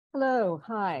Hello,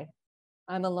 hi.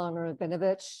 I'm Alana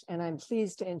Rabinovich, and I'm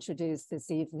pleased to introduce this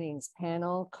evening's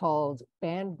panel called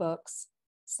Banned Books,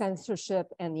 Censorship,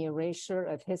 and the Erasure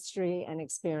of History and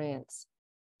Experience.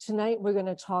 Tonight, we're going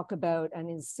to talk about an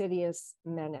insidious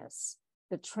menace,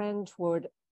 the trend toward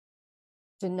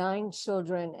denying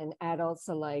children and adults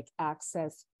alike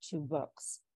access to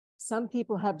books. Some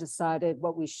people have decided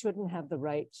what we shouldn't have the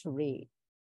right to read,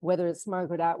 whether it's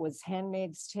Margaret Atwood's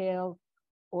Handmaid's Tale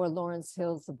or Lawrence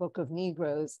Hill's The Book of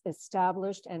Negroes,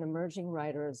 established and emerging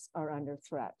writers are under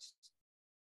threat.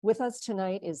 With us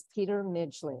tonight is Peter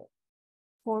Midgley,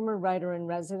 former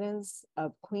writer-in-residence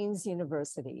of Queen's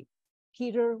University.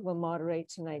 Peter will moderate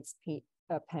tonight's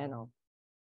panel.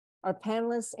 Our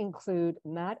panelists include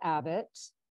Matt Abbott,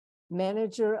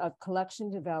 Manager of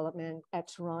Collection Development at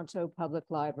Toronto Public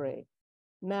Library.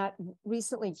 Matt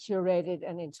recently curated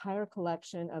an entire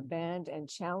collection of banned and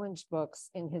challenged books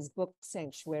in his book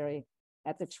sanctuary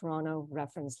at the Toronto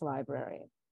Reference Library.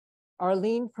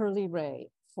 Arlene Ray,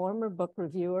 former book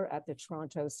reviewer at the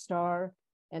Toronto Star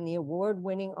and the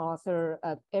award-winning author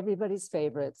of everybody's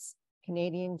favorites,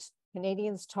 Canadians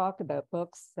Talk About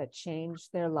Books That Changed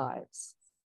Their Lives.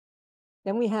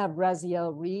 Then we have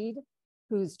Raziel Reid,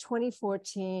 whose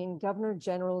 2014 Governor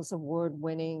General's Award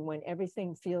winning When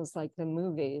Everything Feels Like the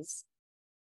Movies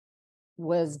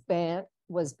was banned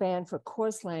for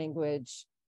coarse language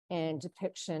and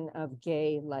depiction of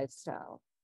gay lifestyle.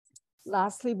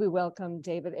 Lastly, we welcome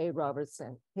David A.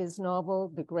 Robertson. His novel,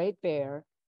 The Great Bear,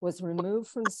 was removed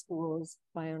from schools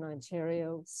by an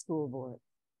Ontario school board.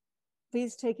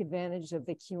 Please take advantage of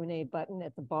the Q&A button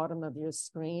at the bottom of your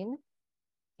screen.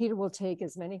 Peter will take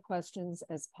as many questions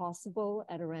as possible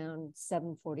at around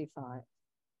 7:45.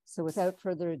 So without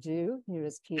further ado, here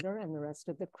is Peter and the rest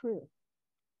of the crew.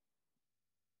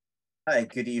 Hi,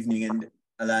 good evening. And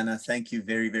Alana, thank you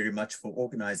very, very much for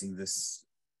organizing this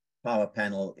power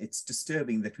panel. It's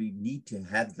disturbing that we need to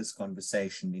have this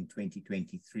conversation in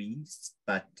 2023,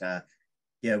 but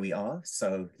here we are.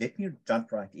 So let me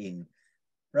jump right in.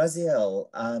 Raziel,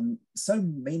 so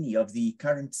many of the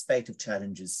current spate of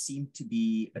challenges seem to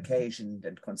be occasioned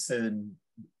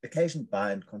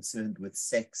by and concerned with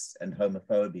sex and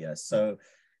homophobia. So,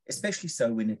 especially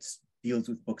so when it deals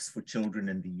with books for children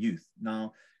and the youth.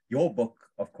 Now, your book,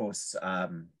 of course,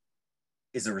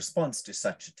 is a response to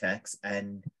such attacks.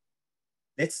 And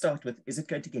let's start with, is it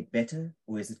going to get better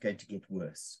or is it going to get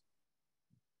worse?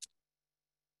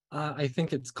 I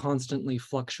think it's constantly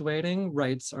fluctuating.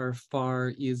 Rights are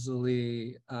far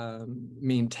easily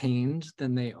maintained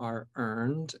than they are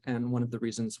earned. And one of the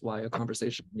reasons why a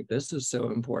conversation like this is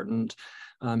so important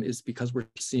is because we're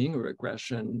seeing a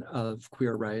regression of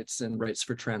queer rights and rights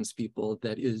for trans people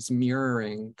that is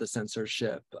mirroring the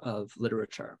censorship of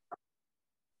literature.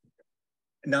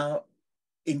 Now,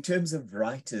 in terms of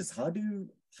writers, how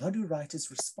do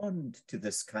writers respond to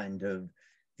these kind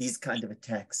of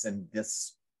attacks and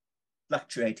this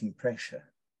fluctuating pressure?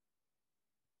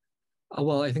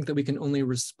 Well, I think that we can only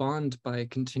respond by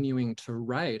continuing to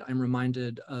write. I'm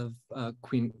reminded of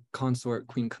Queen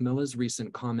Camilla's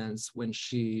recent comments when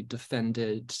she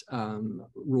defended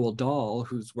Roald Dahl,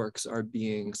 whose works are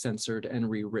being censored and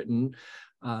rewritten.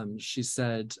 She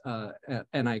said,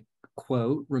 and I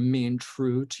quote, "Remain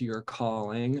true to your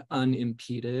calling,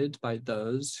 unimpeded by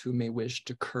those who may wish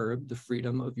to curb the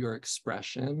freedom of your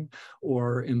expression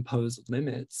or impose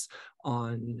limits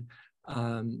on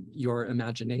your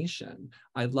imagination."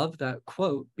 I love that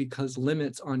quote because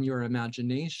limits on your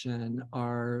imagination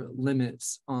are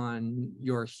limits on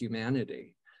your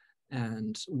humanity.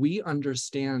 And we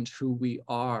understand who we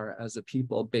are as a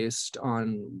people based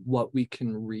on what we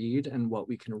can read and what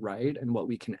we can write and what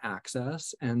we can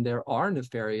access. And there are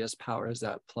nefarious powers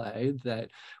at play that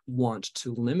want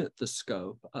to limit the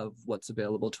scope of what's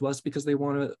available to us because they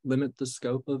want to limit the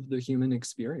scope of the human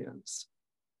experience.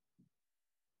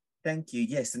 Thank you.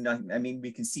 Yes, and I mean,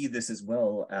 we can see this as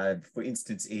well, for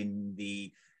instance, in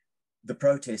the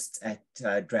protests at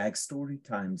drag story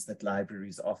times that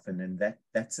libraries often, and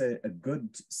that's a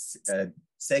good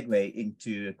segue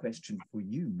into a question for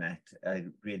you, Matt,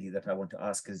 really, that I want to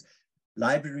ask, is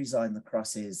libraries are in the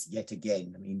crosshairs yet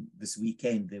again. I mean, this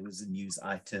weekend there was a news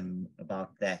item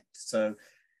about that. So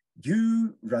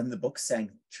you run the book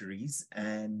sanctuaries,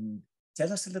 and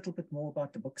tell us a little bit more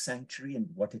about the book sanctuary and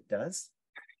what it does.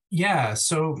 Yeah,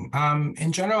 so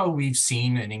in general, we've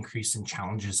seen an increase in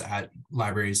challenges at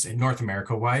libraries in North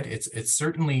America wide. It's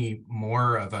certainly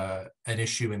more of an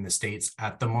issue in the States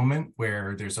at the moment,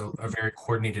 where there's a very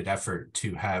coordinated effort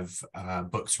to have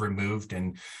books removed.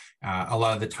 And a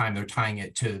lot of the time they're tying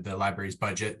it to the library's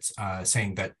budget,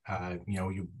 saying that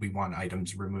we want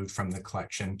items removed from the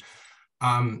collection.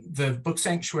 The book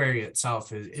sanctuary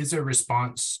itself is a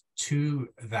response to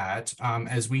that.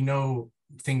 As we know,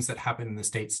 things that happen in the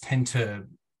States tend to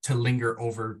linger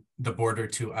over the border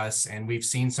to us, and we've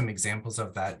seen some examples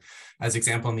of that. As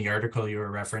example, in the article you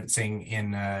were referencing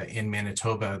in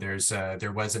Manitoba,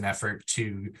 there was an effort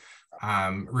to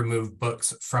remove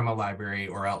books from a library,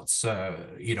 or else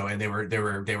and they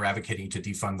were advocating to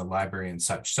defund the library and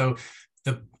such. So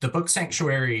the book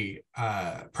sanctuary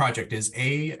project is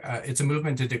it's a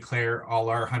movement to declare all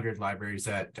our 100 libraries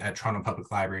at Toronto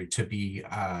Public Library to be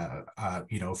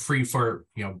free for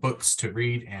books to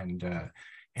read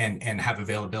and have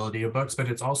availability of books. But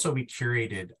it's also, we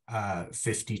curated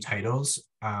 50 titles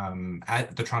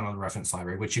at the Toronto Reference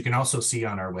Library, which you can also see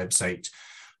on our website,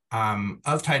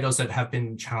 of titles that have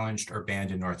been challenged or banned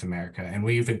in North America. And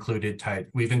we've included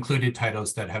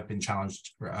titles that have been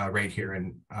challenged right here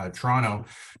in Toronto,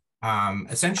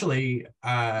 essentially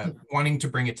wanting to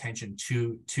bring attention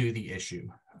to the issue.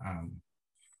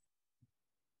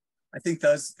 I think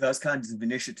those kinds of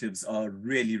initiatives are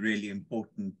really, really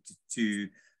important to,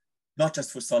 not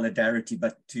just for solidarity,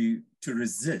 but to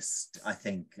resist, I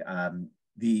think,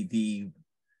 the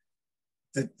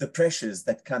pressures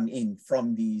that come in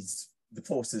from the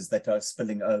forces that are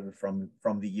spilling over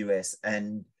from the US.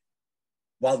 And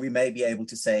while we may be able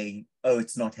to say, oh,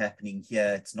 it's not happening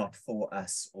here, it's not for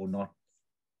us, or not,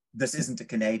 this isn't a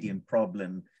Canadian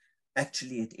problem,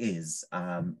 actually it is,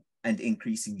 and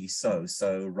increasingly so.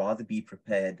 So rather be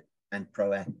prepared and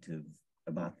proactive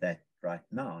about that right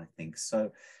now, I think.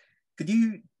 So could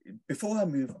you, before I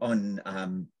move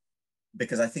on,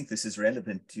 because I think this is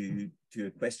relevant to a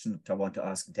question that I want to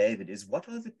ask David, is what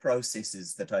are the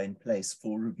processes that are in place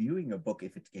for reviewing a book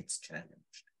if it gets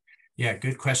challenged? Yeah,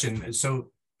 good question.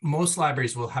 So most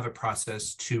libraries will have a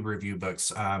process to review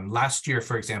books. Last year,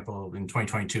 for example, in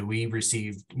 2022, we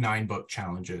received 9 book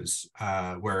challenges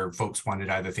where folks wanted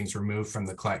either things removed from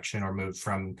the collection or moved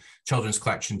from children's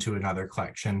collection to another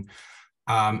collection.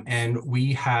 And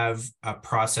we have a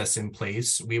process in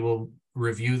place. We will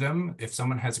review them. If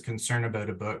someone has a concern about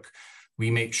a book,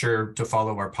 we make sure to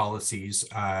follow our policies,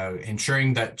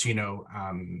 ensuring that we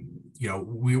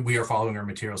are following our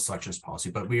material selections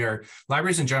policy. But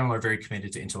libraries in general are very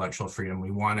committed to intellectual freedom. We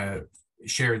want to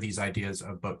share these ideas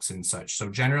of books and such. So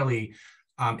generally,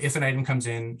 if an item comes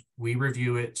in, we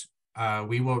review it.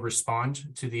 We will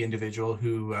respond to the individual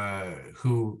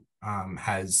who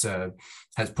has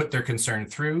put their concern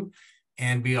through.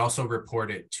 And we also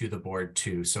report it to the board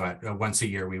too. So once a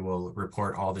year, we will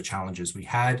report all the challenges we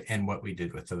had and what we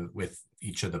did with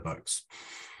each of the books.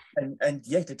 And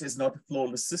yet it is not a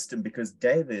flawless system, because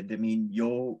David, I mean,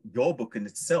 your book in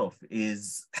itself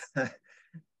is a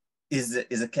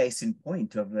case in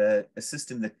point of a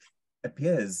system that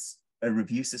appears, a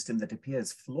review system that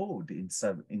appears flawed in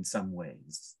some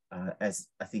ways, as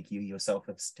I think you yourself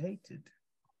have stated.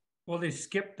 Well, they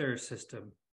skipped their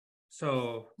system,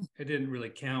 so it didn't really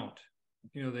count.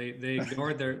 They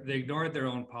ignored their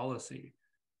own policy.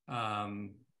 Their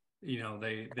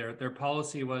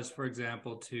policy was, for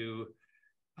example, to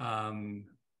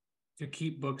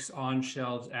keep books on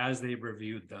shelves as they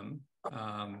reviewed them,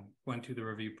 went through the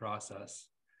review process.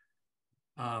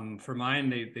 For mine,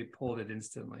 they pulled it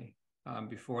instantly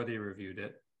before they reviewed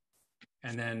it,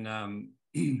 and then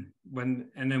when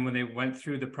they went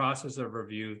through the process of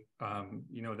review,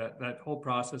 that whole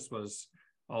process was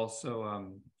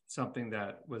also something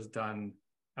that was done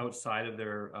outside of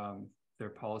their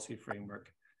policy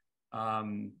framework.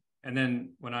 And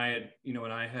then when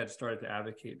I had started to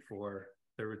advocate for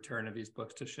the return of these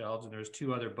books to shelves, and there's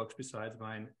 2 other books besides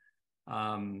mine,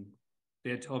 they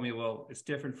had told me, well, it's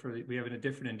different we have a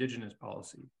different Indigenous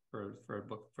policy for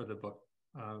the book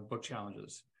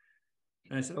challenges.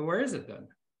 And I said, well, where is it then?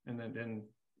 And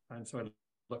so I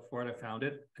looked for it, I found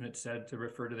it, and it said to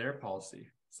refer to their policy.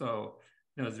 So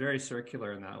it's very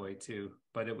circular in that way too.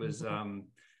 But it was, they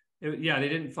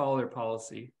didn't follow their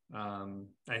policy.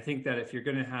 I think that if you're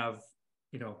going to have,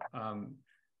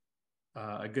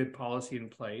 a good policy in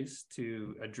place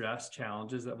to address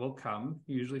challenges that will come,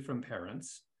 usually from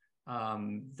parents,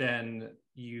 then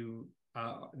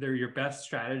they're your best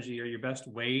strategy, or your best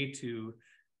way to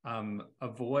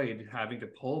avoid having to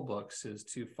pull books is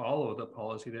to follow the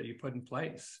policy that you put in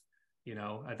place.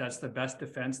 That's the best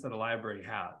defense that a library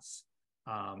has.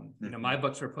 My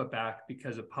books were put back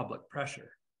because of public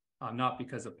pressure, not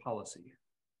because of policy.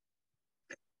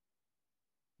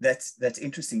 That's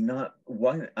interesting. Now,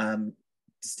 to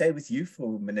stay with you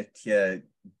for a minute here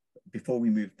before we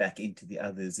move back into the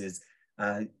others, is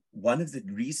one of the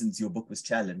reasons your book was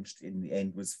challenged in the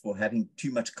end was for having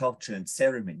too much culture and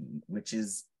ceremony, which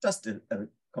is just a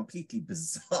completely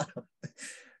bizarre,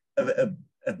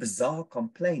 a bizarre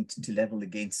complaint to level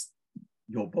against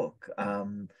your book.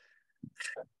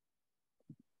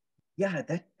 Yeah,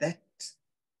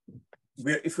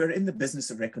 if we're in the business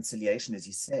of reconciliation, as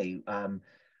you say,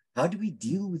 how do we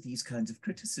deal with these kinds of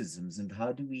criticisms, and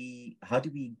how do we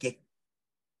get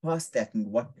past that,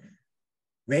 and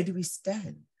where do we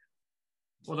stand?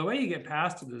 Well, the way you get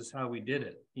past it is how we did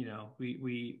it.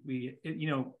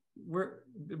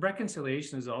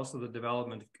 Reconciliation is also the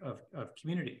development of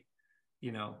community,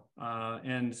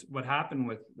 and what happened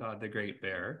with the Great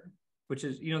Bear, which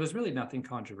is, there's really nothing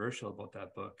controversial about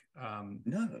that book.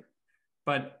 No.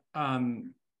 But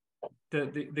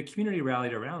the community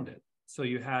rallied around it. So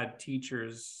you had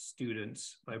teachers,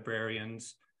 students,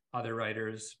 librarians, other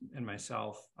writers, and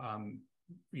myself,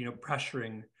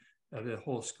 pressuring the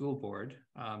whole school board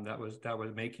that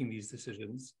was making these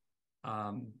decisions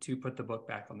to put the book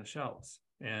back on the shelves,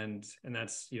 and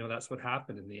that's what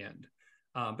happened in the end.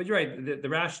 But you're right, the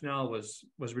rationale was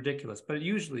ridiculous, but it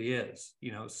usually is.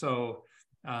 So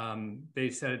they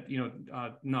said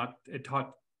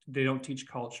they don't teach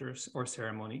culture or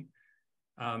ceremony.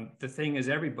 The thing is,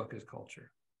 every book is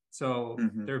culture. So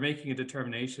they're making a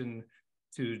determination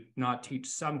to not teach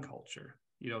some culture.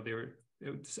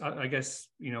 I guess,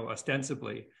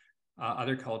 ostensibly,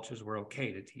 other cultures were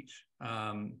okay to teach.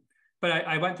 But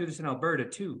I went through this in Alberta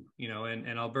too, and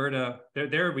Alberta,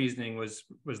 their reasoning was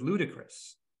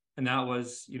ludicrous. And that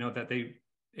was, that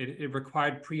it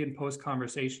required pre and post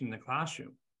conversation in the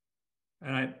classroom.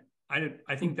 And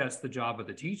I think that's the job of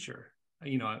the teacher.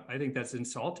 I think that's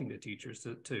insulting to teachers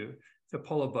to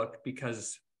pull a book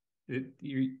because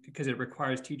it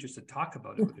requires teachers to talk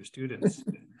about it with their students.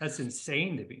 That's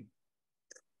insane to me.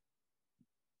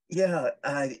 Yeah,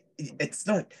 it's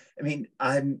not. I mean,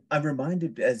 I'm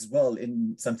reminded as well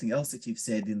in something else that you've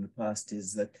said in the past,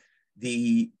 is that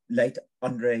the late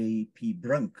Andre P.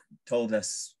 Brunk told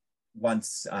us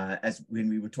once, as when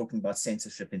we were talking about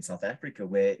censorship in South Africa,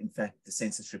 where in fact the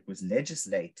censorship was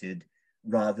legislated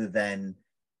rather than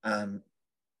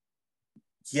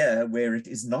here, where it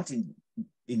is not in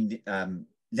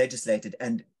legislated,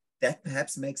 and that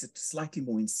perhaps makes it slightly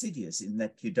more insidious in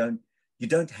that you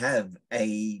don't have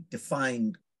a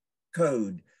defined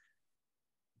code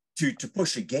to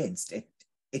push against.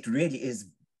 It really is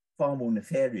far more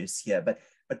nefarious here.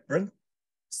 But Brink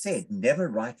said, never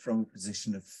write from a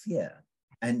position of fear.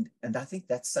 And I think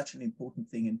that's such an important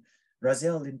thing. And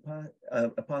Raziel, in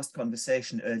a past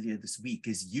conversation earlier this week,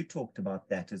 as you talked about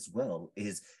that as well,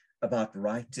 is about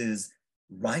writers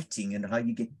writing and how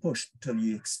you get pushed till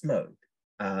you explode.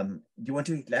 Do you want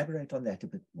to elaborate on that a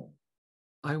bit more?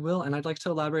 I will, and I'd like to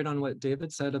elaborate on what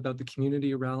David said about the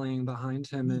community rallying behind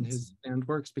him and his band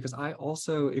works, because I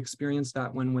also experienced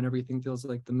that when Everything Feels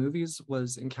Like the Movies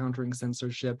was encountering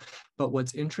censorship. But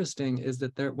what's interesting is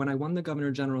that when I won the Governor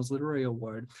General's Literary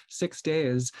Award, 6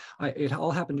 days, it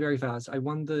all happened very fast. I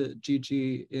won the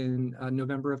GG in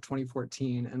November of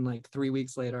 2014, and like 3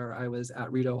 weeks later, I was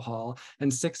at Rideau Hall.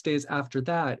 And 6 days after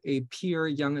that, a peer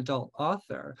young adult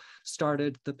author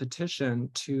started the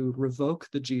petition to revoke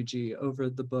the GG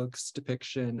over the book's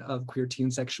depiction of queer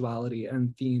teen sexuality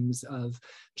and themes of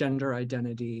gender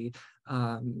identity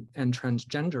and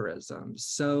transgenderism.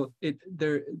 So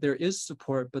there is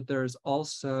support, but there's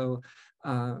also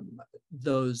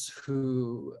those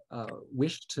who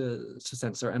wish to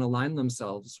censor and align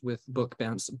themselves with book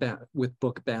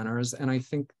banners. And I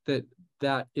think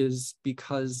that is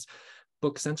because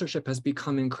book censorship has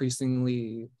become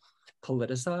increasingly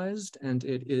politicized, and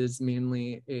it is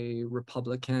mainly a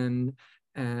Republican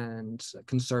and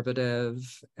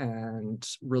conservative and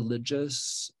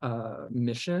religious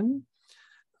mission.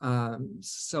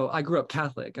 So I grew up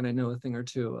Catholic, and I know a thing or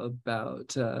two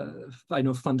about, I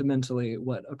know fundamentally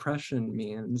what oppression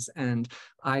means. And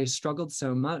I struggled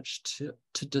so much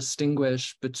to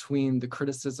distinguish between the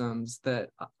criticisms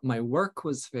that my work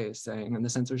was facing and the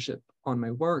censorship on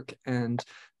my work and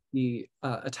the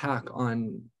attack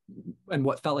on, and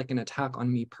what felt like an attack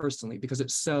on me personally, because it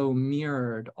so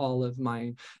mirrored all of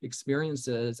my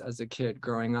experiences as a kid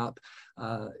growing up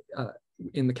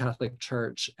in the Catholic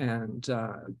Church, and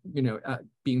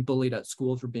being bullied at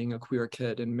school for being a queer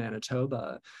kid in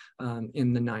Manitoba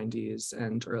in the 90s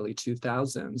and early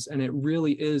 2000s. And it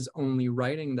really is only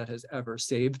writing that has ever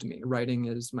saved me. Writing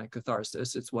is my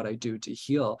catharsis. It's what I do to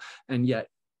heal. And yet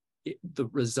the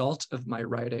result of my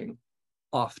writing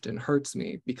often hurts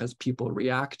me because people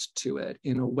react to it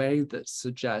in a way that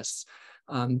suggests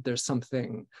there's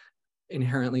something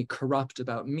inherently corrupt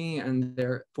about me, and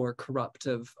therefore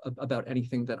corruptive about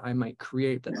anything that I might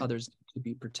create that others need to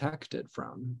be protected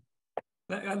from.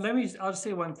 I'll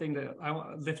say one thing that I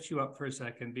want to lift you up for a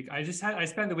second. I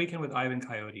spent the weekend with Ivan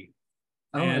Coyote.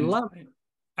 Oh,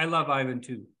 I love Ivan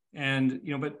too. And,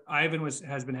 but Ivan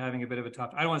has been having a bit of a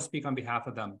tough, I don't want to speak on behalf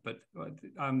of them, but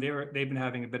they've been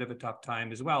having a bit of a tough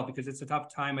time as well, because it's a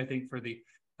tough time, I think, for the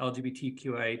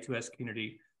LGBTQIA2S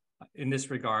community in this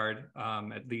regard,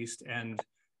 at least. And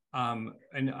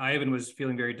Ivan was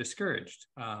feeling very discouraged,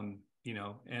 and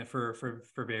for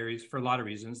a lot of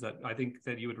reasons that I think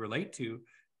that you would relate to.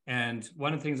 And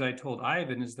one of the things I told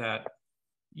Ivan is that,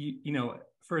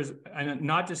 and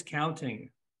not discounting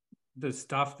the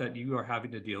stuff that you are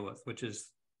having to deal with, which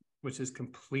is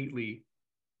completely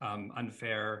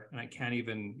unfair. And I can't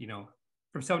even,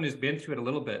 from someone who's been through it a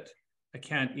little bit, I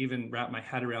can't even wrap my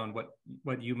head around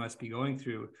what you must be going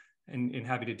through and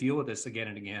having to deal with this again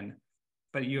and again.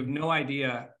 But you have no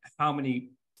idea how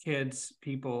many kids,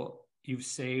 people you've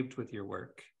saved with your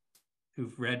work,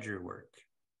 who've read your work,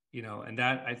 and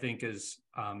that I think is,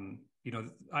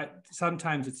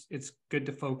 sometimes it's good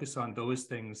to focus on those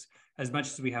things as much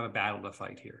as we have a battle to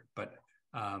fight here. But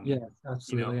yeah,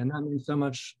 absolutely. And that means so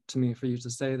much to me for you to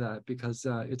say that, because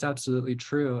it's absolutely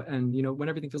true. And, when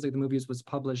Everything Feels Like the Movies was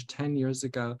published 10 years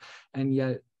ago, and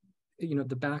yet,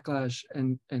 the backlash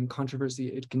and controversy,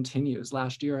 it continues.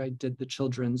 Last year, I did the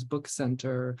Children's Book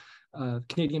Center,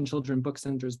 Canadian Children Book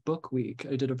Center's Book Week.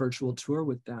 I did a virtual tour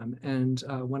with them. And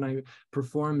when I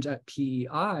performed at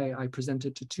PEI, I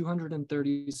presented to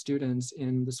 230 students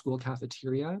in the school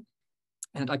cafeteria.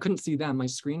 And I couldn't see them, my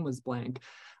screen was blank.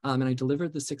 And I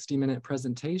delivered the 60-minute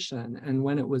presentation. And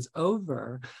when it was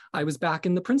over, I was back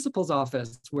in the principal's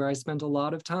office, where I spent a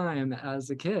lot of time as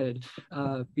a kid,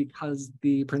 because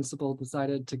the principal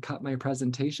decided to cut my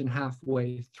presentation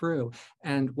halfway through.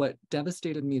 And what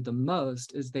devastated me the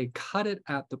most is they cut it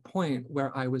at the point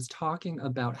where I was talking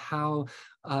about how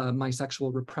my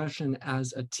sexual repression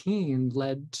as a teen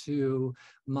led to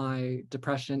my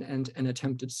depression and an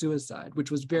attempted suicide,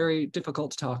 which was very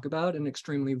difficult to talk about and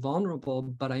extremely vulnerable,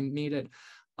 but I made it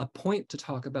a point to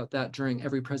talk about that during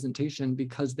every presentation,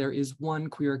 because there is one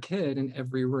queer kid in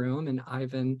every room, and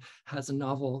Ivan has a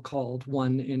novel called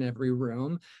One in Every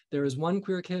Room. There is one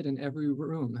queer kid in every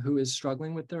room who is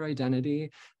struggling with their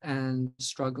identity and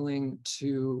struggling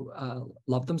to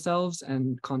love themselves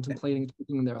and contemplating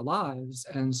taking their lives.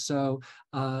 And so,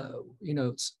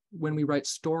 when we write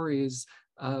stories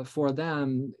for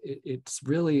them, it's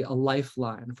really a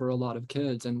lifeline for a lot of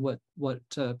kids. And what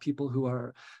people who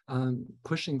are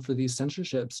pushing for these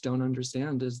censorships don't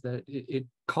understand is that it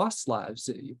costs lives.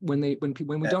 When we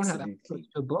don't have access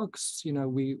to books,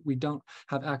 we don't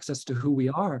have access to who we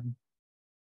are.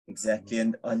 Exactly.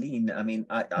 And Arlene, I mean,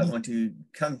 I want to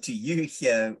come to you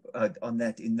here on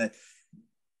that, in that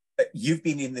you've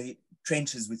been in the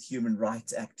trenches with human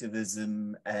rights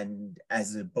activism and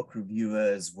as a book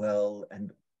reviewer as well.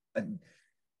 And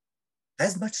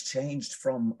has much changed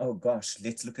from, oh gosh,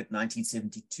 let's look at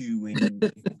 1972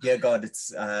 when, dear God,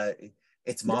 it's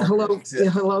Margaret.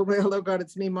 Hello, God,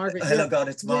 it's me, Margaret. Hello, God,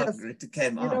 it's Margaret. It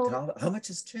came out. How much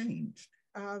has changed?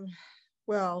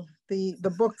 Well,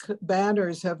 the book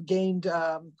banners have gained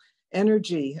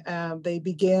energy. They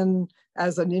begin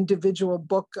as an individual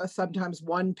book, sometimes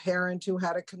one parent who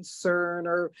had a concern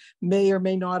or may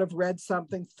not have read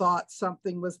something, thought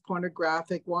something was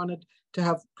pornographic, wanted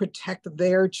to protect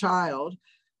their child.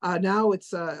 Now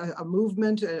it's a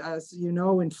movement, as you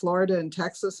know, in Florida and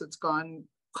Texas, it's gone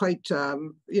quite,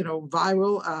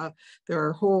 viral. There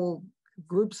are whole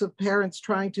groups of parents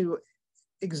trying to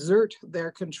exert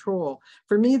their control.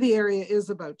 For me, the area is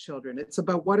about children. It's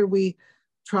about what are we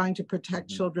trying to protect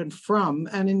children from.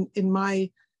 And in my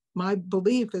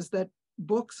belief is that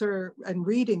books and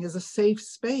reading is a safe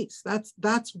space.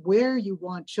 That's where you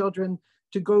want children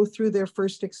to go through their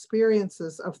first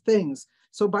experiences of things.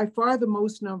 So by far the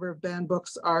most number of banned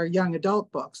books are young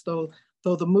adult books, though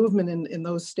the movement in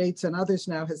those states and others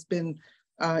now has been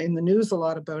in the news a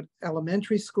lot about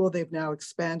elementary school. They've now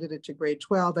expanded it to grade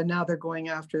 12, and now they're going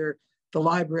after the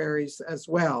libraries as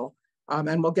well.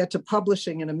 And we'll get to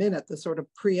publishing in a minute, the sort of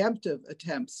preemptive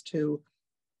attempts to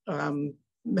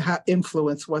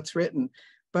influence what's written.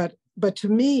 But to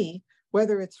me,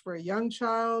 whether it's for a young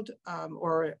child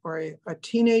or a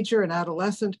teenager, an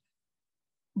adolescent,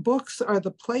 books are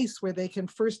the place where they can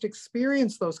first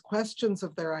experience those questions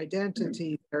of their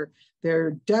identity,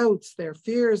 their doubts, their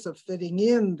fears of fitting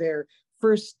in, their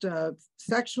first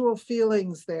sexual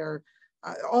feelings, their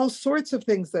all sorts of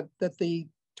things that the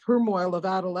turmoil of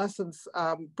adolescence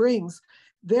brings.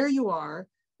 There you are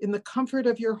in the comfort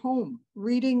of your home,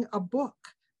 reading a book.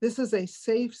 This is a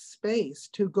safe space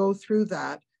to go through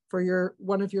that for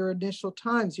one of your initial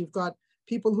times. You've got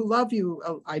people who love you,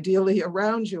 ideally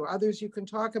around you, others you can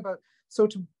talk about. So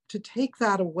to take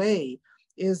that away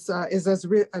is as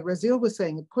Raziel was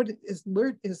saying,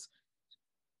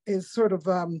 is sort of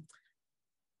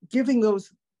giving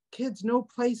those kids no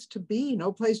place to be,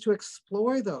 no place to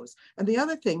explore those. And the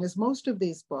other thing is most of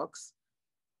these books,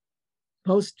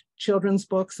 most children's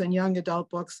books and young adult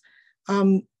books,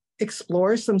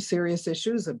 explore some serious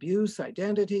issues, abuse,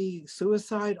 identity,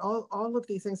 suicide, all of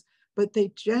these things, but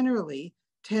they generally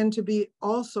tend to be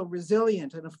also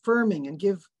resilient and affirming and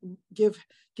give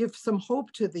some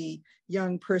hope to the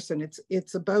young person.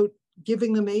 It's about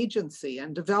giving them agency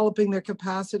and developing their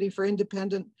capacity for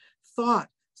independent thought.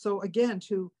 So again,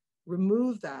 to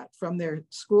remove that from their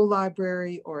school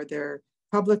library or their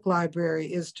public library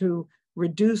is to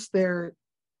reduce their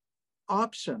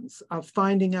options of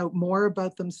finding out more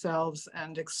about themselves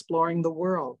and exploring the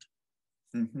world.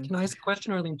 Mm-hmm. Can I ask a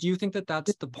question, Arlene? Do you think that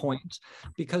that's the point?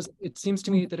 Because it seems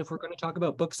to me that if we're going to talk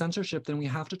about book censorship, then we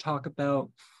have to talk about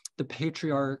the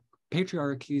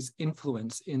patriarchy's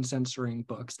influence in censoring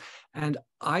books. And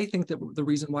I think that the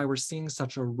reason why we're seeing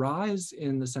such a rise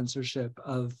in the censorship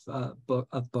of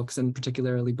books, and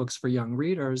particularly books for young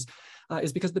readers,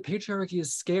 is because the patriarchy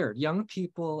is scared. Young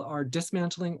people are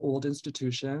dismantling old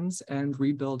institutions and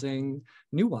rebuilding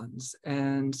new ones.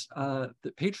 And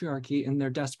the patriarchy, in their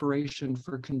desperation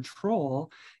for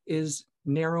control, is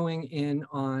narrowing in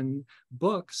on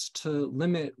books to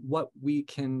limit what we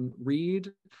can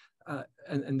read,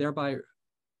 and thereby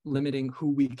limiting who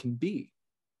we can be.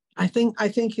 I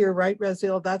think you're right,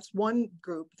 Raziel. That's one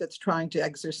group that's trying to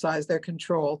exercise their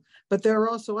control, but there are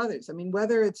also others. I mean,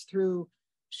 whether it's through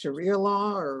Sharia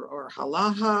law or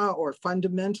halacha or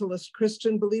fundamentalist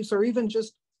Christian beliefs, or even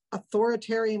just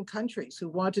authoritarian countries who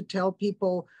want to tell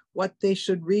people what they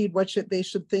should read, they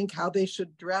should think, how they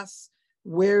should dress,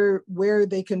 where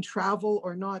they can travel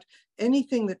or not.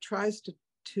 Anything that tries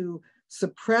to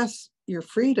suppress your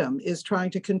freedom is trying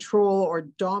to control or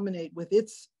dominate with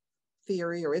its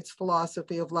theory or its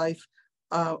philosophy of life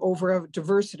over a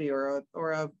diversity or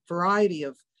a variety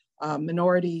of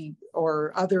minority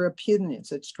or other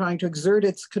opinions. It's trying to exert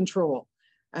its control.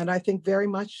 And I think very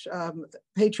much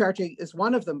patriarchy is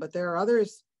one of them, but there are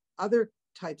other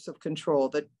types of control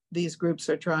that these groups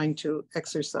are trying to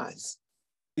exercise.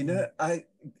 You know,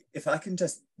 if I can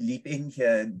just leap in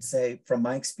here and say, from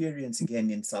my experience again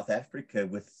in South Africa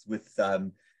with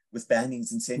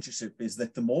bannings and censorship, is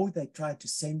that the more they tried to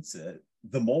censor,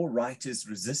 the more writers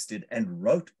resisted and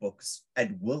wrote books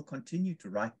and will continue to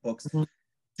write books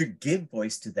to give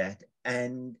voice to that.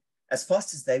 And as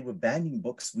fast as they were banning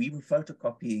books, we were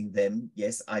photocopying them.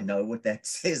 Yes, I know what that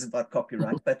says about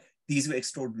copyright, but these were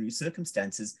extraordinary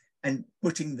circumstances, and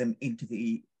putting them into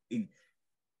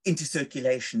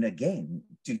circulation again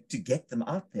to get them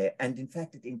out there. And in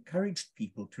fact, it encouraged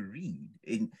people to read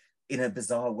in a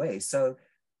bizarre way. So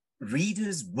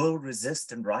readers will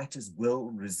resist and writers will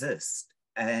resist.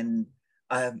 And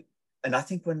I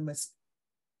think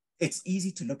it's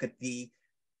easy to look at the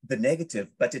negative,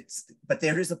 but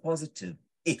there is a positive.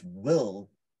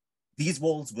 These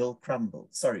walls will crumble.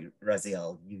 Sorry,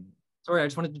 Raziel, Sorry, I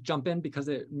just wanted to jump in because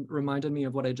it reminded me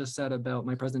of what I just said about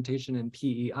my presentation in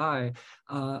PEI.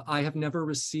 I have never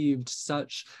received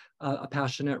such a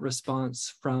passionate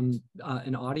response from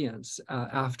an audience.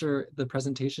 After the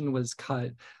presentation was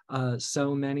cut,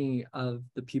 so many of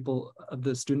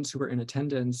the students who were in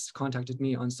attendance contacted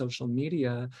me on social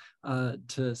media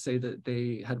to say that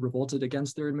they had revolted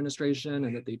against their administration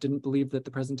and that they didn't believe that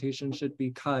the presentation should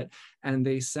be cut. And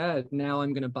they said, now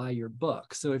I'm going to buy your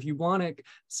book. So if you want to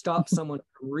stop someone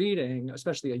from reading,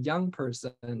 especially a young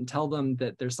person, tell them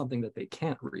that there's something that they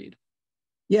can't read.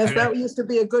 Yes, that used to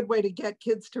be a good way to get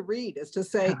kids to read, is to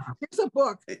say, here's a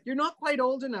book. You're not quite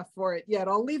old enough for it yet.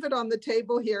 I'll leave it on the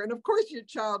table here. And of course, your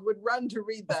child would run to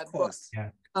read that book.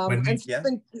 Yeah.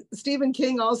 Stephen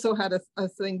King also had a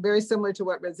thing very similar to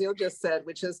what Raziel just said,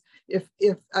 which is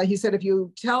he said, if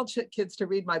you tell kids to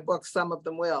read my books, some of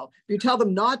them will. If you tell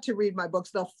them not to read my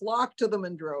books, they'll flock to them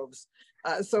in droves.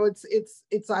 So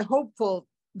it's hopeful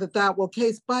that will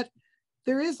case, but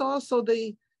there is also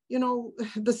the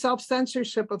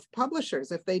self-censorship of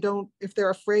publishers if they're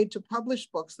afraid to publish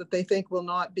books that they think will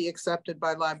not be accepted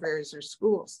by libraries or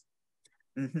schools.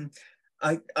 Mm-hmm.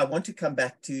 I want to come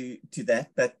back to that,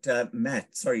 but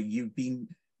Matt, sorry, you've been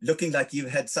looking like you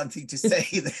had something to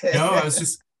say there. I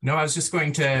was just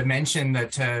going to mention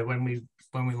that when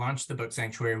we launched the book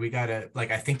Sanctuary, we got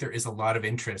I think there is a lot of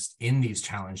interest in these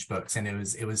challenge books, and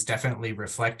it was definitely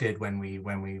reflected when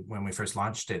we first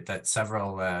launched it that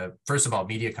several first of all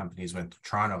media companies went to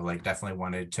Toronto definitely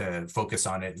wanted to focus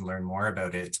on it and learn more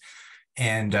about it.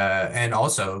 And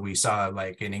also we saw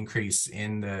like an increase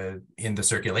in the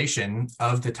circulation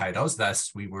of the titles.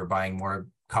 Thus, we were buying more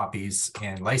copies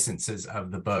and licenses of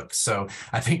the book. So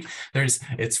I think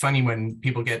it's funny when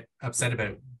people get upset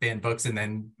about banned books and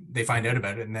then they find out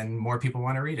about it and then more people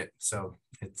want to read it. So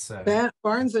it's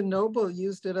Barnes and Noble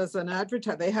used it as an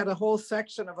advertisement. They had a whole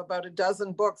section of about a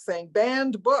dozen books saying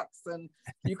banned books, and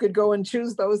you could go and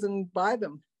choose those and buy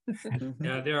them.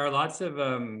 Yeah, there are lots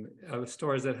of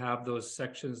stores that have those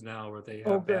sections now where they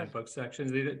have banned book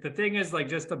sections. The thing is, like,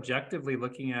 just objectively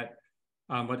looking at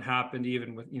what happened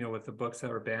even with, with the books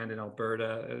that were banned in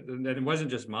Alberta, and it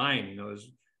wasn't just mine, it was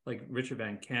like Richard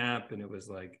Van Camp, and it was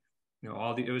like,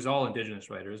 it was all Indigenous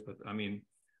writers, but I mean,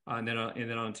 and then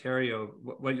Ontario,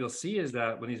 what you'll see is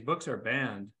that when these books are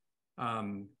banned,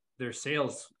 their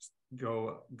sales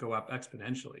go up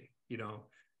exponentially,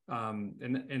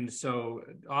 and so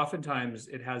oftentimes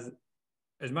it has,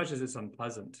 as much as it's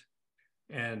unpleasant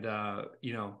and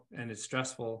and it's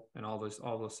stressful and all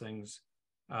those things,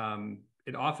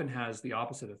 it often has the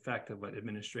opposite effect of what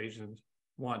administration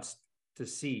wants to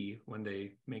see when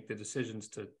they make the decisions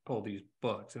to pull these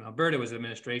books. In Alberta, it was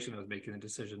administration that was making the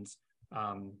decisions.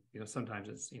 Sometimes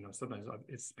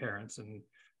it's parents and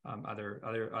other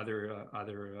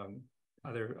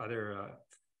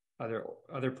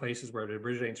places where it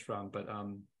originates from, but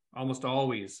almost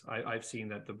always I've seen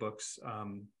that the books,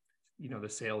 the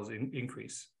sales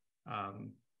increase.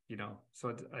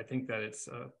 So I think that it's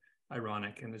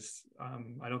ironic, and it's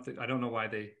I don't know why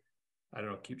they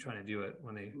keep trying to do it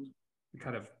when they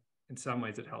kind of, in some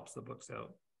ways, it helps the books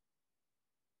out.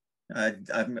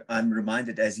 I'm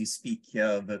reminded as you speak here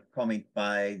of a comment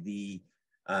by the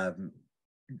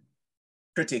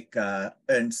critic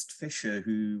Ernst Fischer,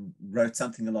 who wrote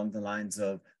something along the lines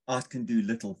of, art can do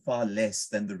little, far less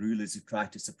than the rulers who try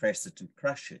to suppress it and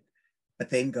crush it, but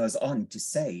then goes on to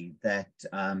say that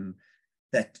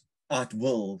that art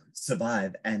will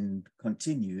survive and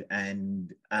continue,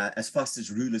 and as fast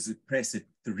as rulers oppress it,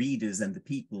 the readers and the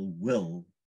people will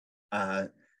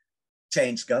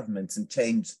change governments and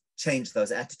change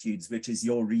those attitudes, which is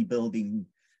your rebuilding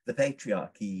the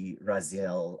patriarchy,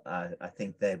 Raziel, I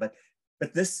think there. But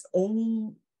this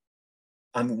all,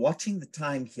 I'm watching the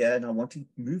time here, and I want to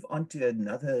move on to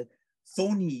another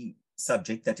thorny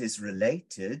subject that is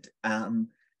related, and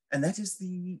that is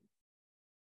the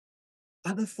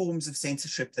other forms of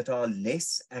censorship that are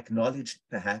less acknowledged,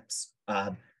 perhaps,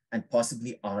 and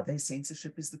possibly are they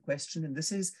censorship is the question. And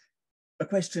this is a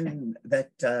question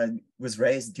that was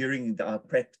raised during our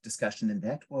prep discussion, and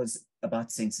that was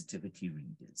about sensitivity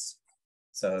readers.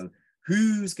 So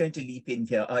who's going to leap in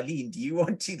here? Arlene, do you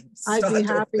want to start I'd be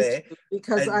happy there? to,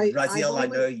 because Raziel, I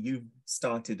know you've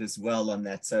started as well on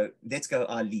that. So let's go,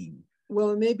 Arlene.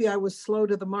 Well, maybe I was slow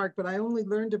to the mark, but I only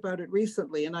learned about it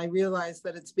recently, and I realized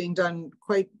that it's being done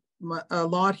quite a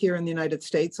lot here in the United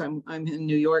States. I'm in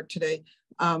New York today,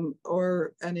 and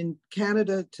in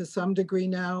Canada to some degree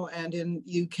now, and in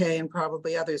UK and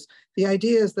probably others. The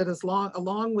idea is that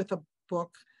along with a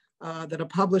book that a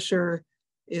publisher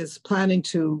is planning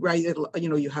to write,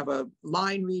 you have a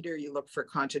line reader, you look for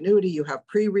continuity, you have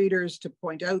pre-readers to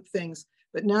point out things,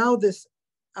 but now this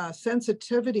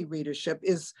sensitivity readership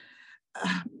is,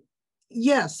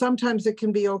 yes, sometimes it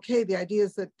can be okay. The idea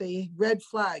is that they red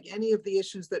flag any of the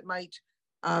issues that might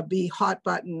be hot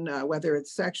button, whether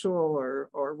it's sexual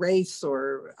or race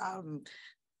or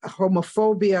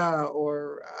homophobia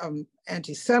or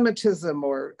anti-Semitism,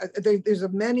 or there's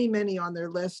many on their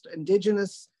list.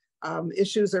 Indigenous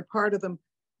issues are part of them.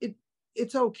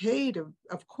 It's okay to,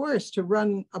 of course, to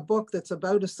run a book that's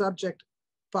about a subject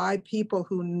by people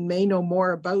who may know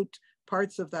more about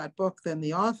parts of that book than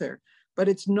the author. But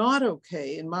it's not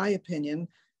okay, in my opinion,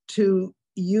 to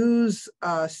use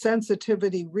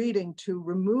sensitivity reading to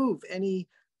remove any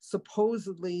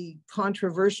supposedly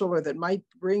controversial or that might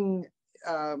bring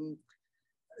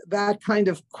that kind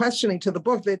of questioning to the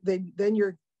book. Then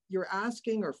you're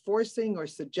asking or forcing or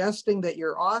suggesting that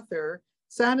your author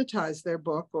sanitize their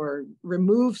book or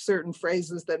remove certain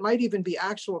phrases that might even be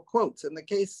actual quotes in the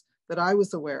case that I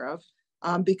was aware of,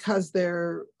 because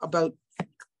they're about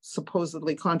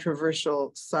supposedly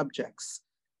controversial subjects.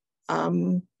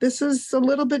 This is a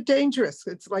little bit dangerous.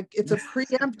 It's like it's a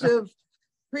preemptive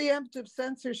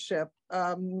censorship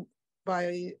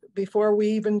before we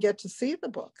even get to see the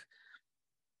book.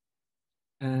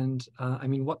 And I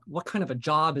mean, what kind of a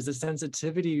job is a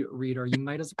sensitivity reader? You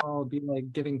might as well be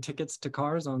like giving tickets to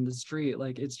cars on the street.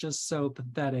 Like, it's just so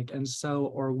pathetic and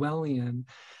so Orwellian.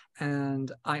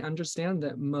 And I understand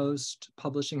that most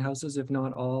publishing houses, if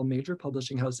not all major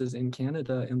publishing houses in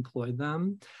Canada, employ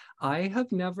them. I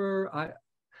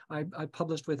I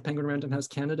published with Penguin Random House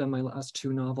Canada my last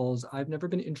 2 novels. I've never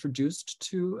been introduced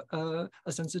to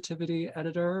a sensitivity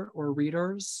editor or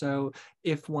reader. So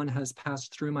if one has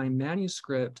passed through my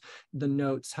manuscript, the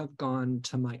notes have gone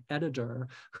to my editor,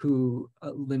 who,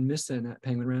 Lynn Misson at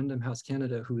Penguin Random House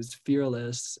Canada, who is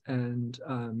fearless and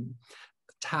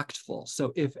tactful.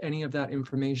 So if any of that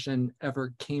information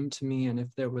ever came to me, and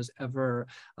if there was ever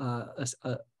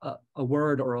a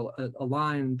word or a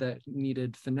line that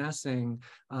needed finessing,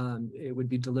 it would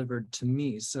be delivered to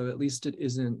me. So at least it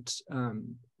isn't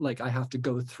like I have to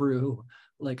go through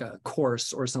like a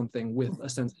course or something with a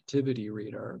sensitivity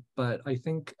reader. But I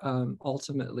think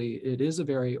ultimately it is a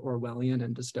very Orwellian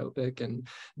and dystopic and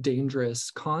dangerous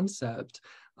concept,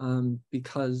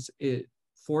 because it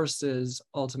forces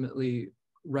ultimately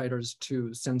writers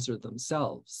to censor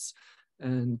themselves,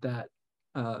 and that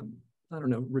I don't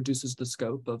know, reduces the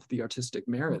scope of the artistic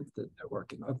merit that they're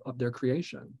working of their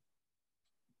creation.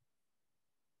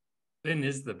 Lynn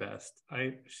is the best.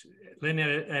 Lynn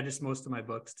edits most of my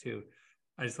books too.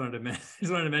 I just wanted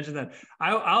to mention that.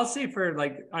 I'll say for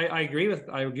like I agree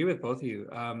with both of you.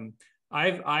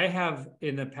 I have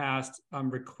in the past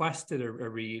requested a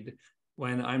read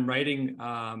when I'm writing,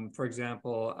 for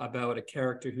example, about a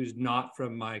character who's not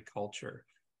from my culture.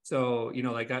 So, you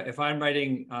know, like if I'm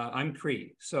writing, I'm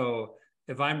Cree. So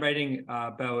if I'm writing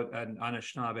about an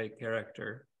Anishinaabe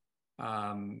character,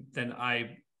 then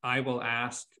I will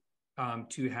ask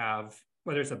to have,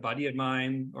 whether it's a buddy of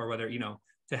mine or whether, you know,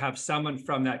 to have someone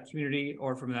from that community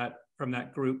or from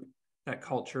that group, that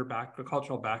cultural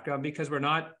background, because we're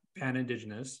not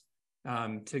pan-Indigenous.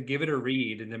 To give it a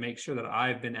read and to make sure that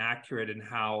I've been accurate in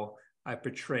how I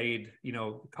portrayed, you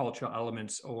know, cultural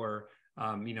elements or,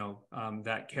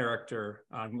 that character,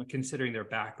 considering their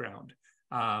background.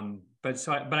 But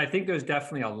I think there's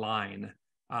definitely a line,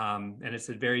 and it's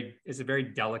a very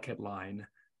delicate line,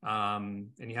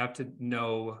 and you have to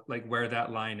know like where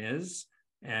that line is,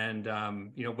 and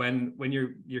when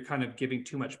you're kind of giving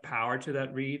too much power to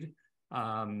that read,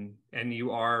 and you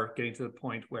are getting to the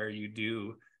point where you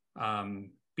do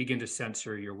begin to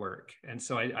censor your work. And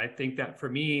so I think that for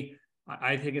me,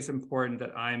 I think it's important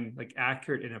that I'm like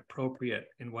accurate and appropriate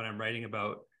in what I'm writing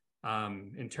about,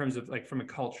 in terms of like from a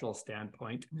cultural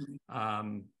standpoint.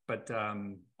 But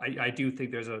I do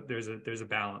think there's a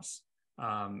balance,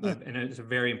 and it's a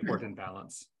very important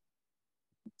balance.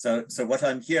 So what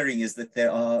I'm hearing is that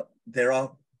there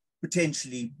are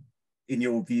potentially, in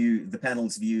your view, the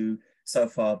panel's view so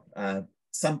far,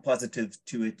 some positive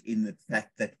to it in the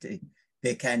fact that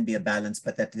there can be a balance,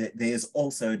 but that there is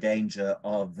also danger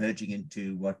of verging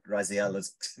into what Raziel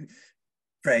has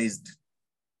phrased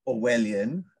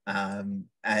Orwellian,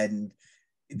 and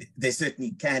there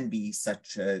certainly can be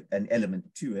such an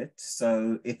element to it.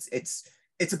 So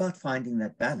it's about finding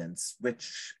that balance,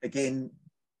 which again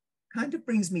kind of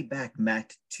brings me back,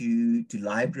 Matt, to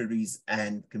libraries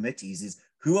and committees. Is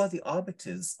who are the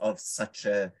arbiters of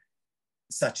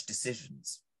such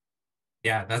decisions?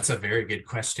 Yeah, that's a very good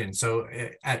question. So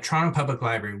at Toronto Public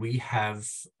Library, we have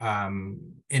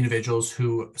individuals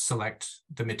who select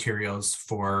the materials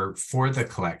for the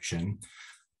collection.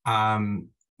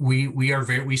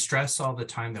 We stress all the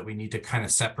time that we need to kind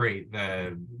of separate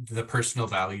the personal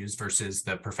values versus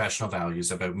the professional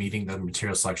values about meeting the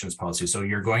material selections policy. So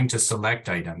you're going to select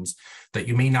items that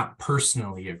you may not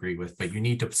personally agree with, but you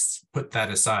need to put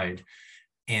that aside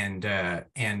and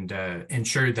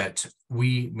ensure that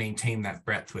we maintain that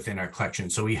breadth within our collection.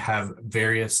 So we have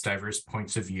various diverse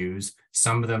points of views.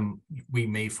 Some of them we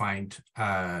may find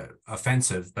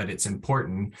offensive, but it's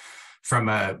important from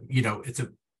a, you know,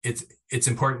 it's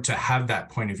important to have that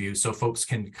point of view so folks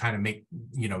can kind of make,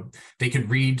 you know, they can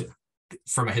read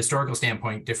from a historical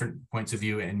standpoint different points of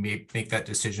view and make that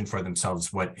decision for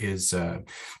themselves. What is and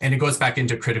it goes back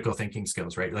into critical thinking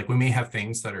skills, right? Like we may have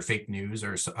things that are fake news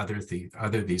or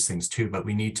other these things too, but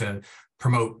we need to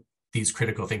promote these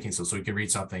critical thinking skills so we can read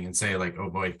something and say like, oh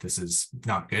boy, this is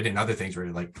not good, and other things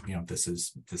where like, you know, this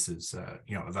is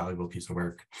you know, a valuable piece of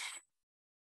work.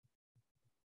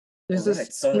 There's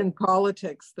this in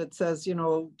politics that says, you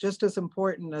know, just as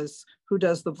important as who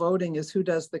does the voting is who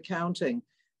does the counting.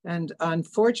 And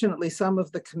unfortunately, some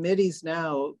of the committees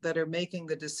now that are making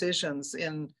the decisions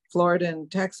in Florida and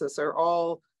Texas are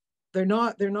all, they're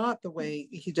not the way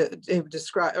David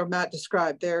described or Matt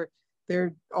described.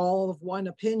 They're all of one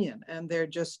opinion, and they're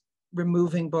just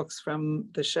removing books from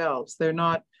the shelves. They're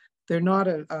not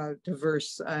a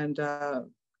diverse and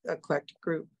eclectic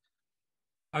group.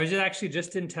 I was actually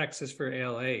just in Texas for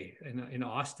ALA in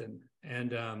Austin,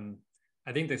 and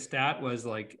I think the stat was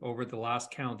like over the last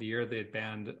calendar year, they had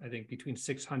banned, I think, between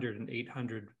 600 and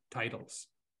 800 titles.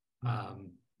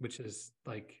 which is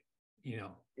like,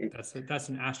 that's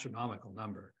an astronomical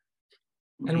number.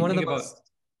 And one of the most,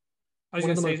 I was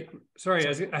going to say, sorry, I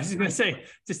was just going to say,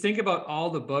 just think about all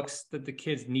the books that the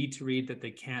kids need to read that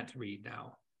they can't read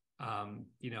now.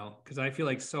 Because I feel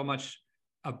like so much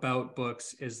about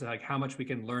books is like how much we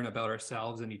can learn about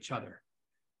ourselves and each other.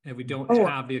 And if we don't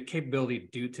have the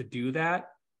capability to do that,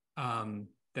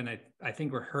 then I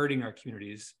think we're hurting our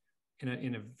communities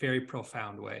in a very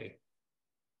profound way.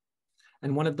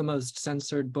 And one of the most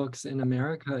censored books in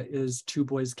America is Two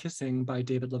Boys Kissing by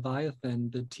David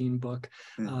Leviathan, the teen book.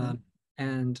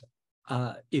 And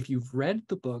if you've read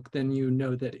the book, then you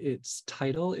know that its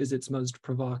title is its most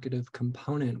provocative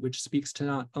component, which speaks to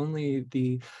not only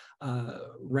the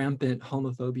rampant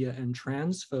homophobia and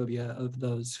transphobia of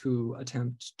those who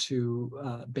attempt to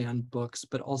ban books,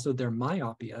 but also their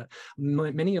myopia.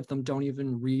 Many of them don't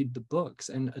even read the books,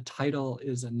 and a title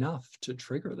is enough to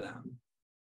trigger them.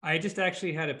 I just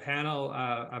actually had a panel,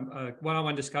 a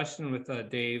one-on-one discussion with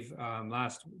Dave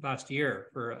last year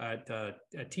at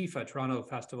TIFA, Toronto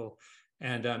Festival.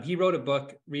 And he wrote a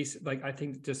book, I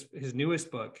think just his newest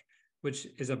book, which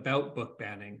is about book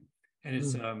banning. And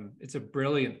it's a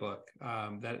brilliant book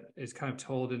that is kind of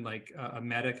told in like a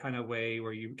meta kind of way,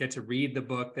 where you get to read the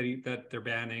book that they're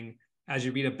banning as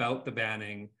you read about the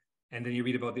banning. And then you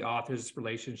read about the author's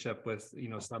relationship with,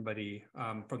 somebody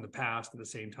from the past at the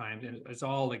same time. And it's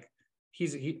all like, he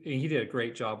did a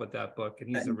great job with that book,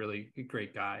 and he's a really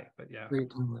great guy, but yeah.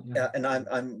 Yeah, and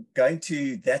I'm going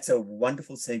to, that's a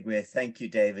wonderful segue. Thank you,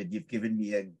 David. You've given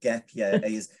me a gap here.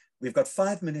 We've got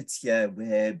 5 minutes here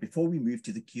before we move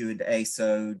to the Q&A.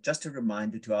 So just a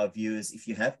reminder to our viewers, if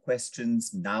you have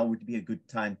questions, now would be a good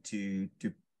time to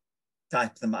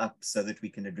type them up so that we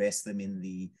can address them in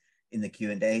the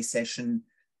Q&A session.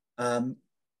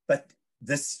 But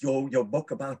your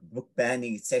book about book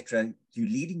banning, etc., you're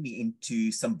leading me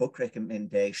into some book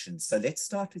recommendations. So let's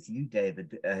start with you,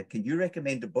 David. Can you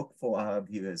recommend a book for our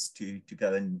viewers to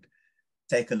go and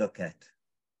take a look at?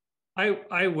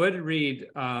 I would read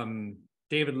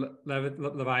David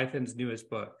Leviathan's newest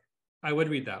book. I would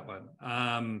read that one.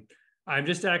 I'm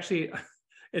just actually,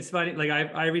 it's funny, like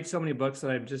I read so many books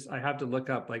that I have to look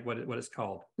up like what it's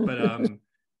called. But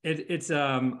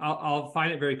I'll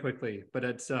find it very quickly. But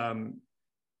it's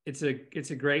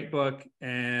a great book,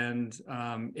 and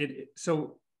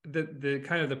so the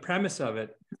kind of the premise of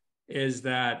it is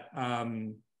that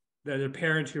there's a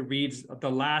parent who reads the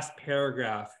last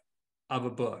paragraph of a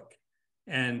book,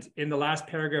 and in the last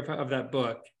paragraph of that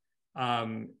book,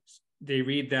 they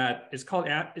read that it's called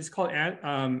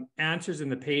Answers in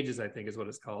the Pages, I think is what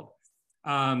it's called,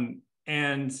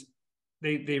 and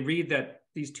they read that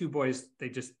these two boys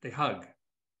they hug,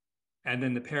 and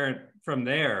then the parent from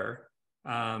there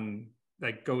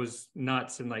like goes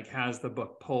nuts and like has the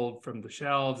book pulled from the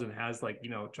shelves and has like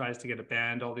tries to get it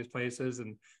banned all these places,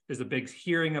 and there's a big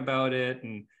hearing about it.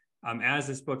 And as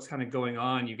this book's kind of going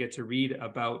on, you get to read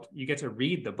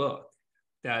the book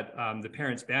that the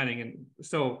parents banning. And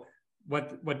so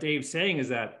what Dave's saying is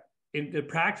that in the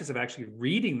practice of actually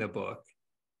reading the book,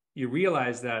 you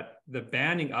realize that the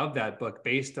banning of that book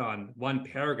based on one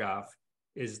paragraph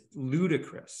is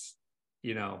ludicrous,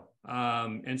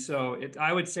 and so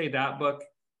I would say that book,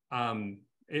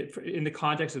 in the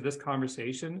context of this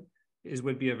conversation,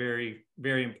 would be a very,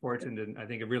 very important and I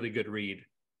think a really good read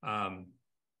to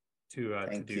do.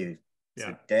 Thank you. Yeah.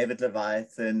 So David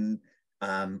Leviathan,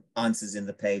 Answers in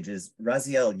the Pages.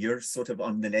 Raziel, you're sort of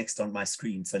on the next on my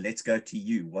screen, so let's go to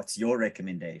you. What's your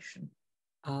recommendation?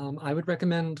 I would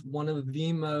recommend one of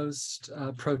the most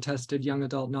protested young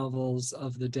adult novels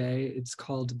of the day. It's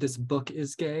called This Book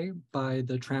is Gay by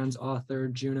the trans author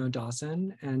Juno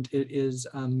Dawson, and it is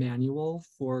a manual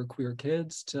for queer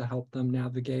kids to help them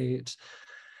navigate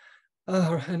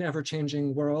an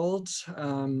ever-changing world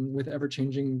with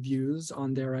ever-changing views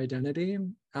on their identity.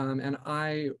 And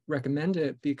I recommend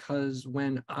it because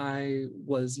when I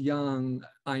was young,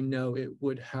 I know it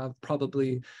would have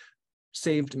probably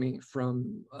saved me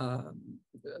from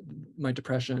my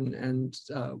depression and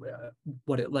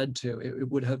what it led to. It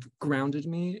would have grounded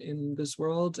me in this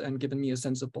world and given me a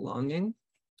sense of belonging.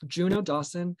 Juno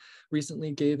Dawson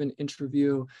recently gave an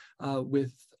interview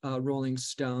with Rolling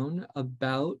Stone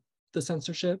about the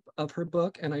censorship of her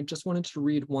book, and I just wanted to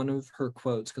read one of her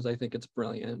quotes because I think it's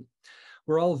brilliant.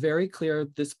 "We're all very clear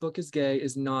This Book is Gay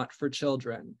is not for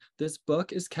children. This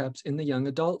book is kept in the young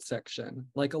adult section,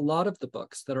 like a lot of the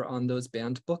books that are on those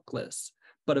banned book lists.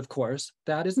 But of course,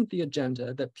 that isn't the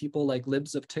agenda that people like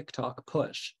libs of TikTok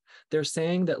push. They're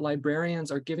saying that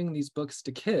librarians are giving these books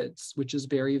to kids, which is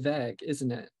very vague,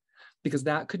 isn't it? Because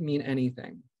that could mean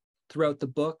anything. Throughout the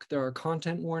book, there are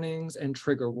content warnings and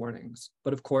trigger warnings.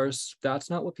 But of course, that's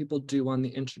not what people do on the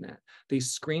internet. They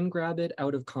screen grab it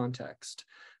out of context.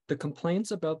 The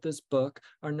complaints about this book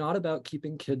are not about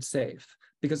keeping kids safe,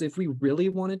 because if we really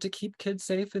wanted to keep kids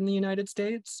safe in the United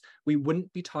States, we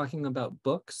wouldn't be talking about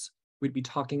books, we'd be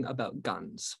talking about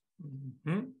guns.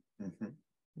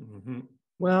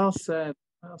 Well said.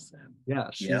 Well said. Yeah,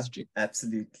 Yeah,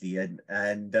 absolutely.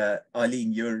 And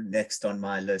Arlene, you're next on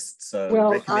my list. So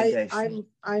well,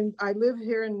 I live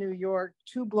here in New York,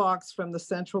 2 blocks from the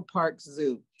Central Park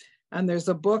Zoo. And there's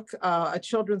a book, a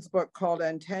children's book called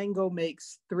Antango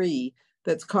Makes 3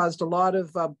 that's caused a lot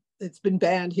of, it's been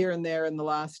banned here and there in the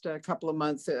last couple of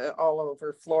months all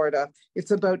over Florida.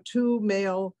 It's about 2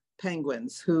 male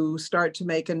penguins who start to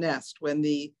make a nest when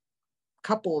the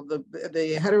couple,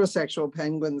 the heterosexual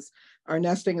penguins are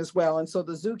nesting as well. And so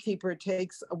the zookeeper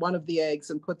takes one of the eggs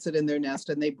and puts it in their nest,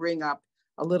 and they bring up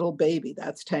a little baby.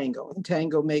 That's Tango. And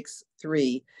Tango makes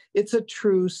 3. It's a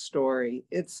true story.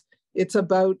 It's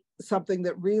about something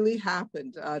that really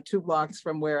happened 2 blocks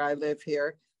from where I live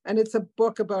here. And it's a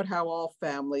book about how all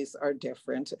families are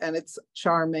different. And it's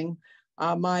charming.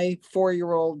 My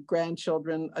 4-year-old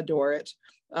grandchildren adore it.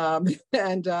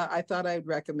 And I thought I'd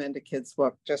recommend a kid's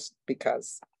book just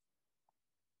because.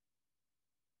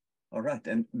 All right.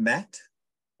 And Matt?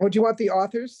 Oh, do you want the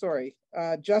authors? Sorry.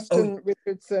 Justin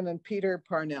Richardson and Peter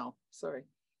Parnell. Sorry.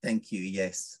 Thank you.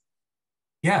 Yes.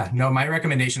 Yeah, no, my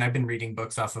recommendation, I've been reading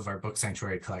books off of our Book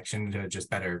Sanctuary collection to just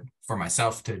better for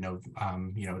myself to know,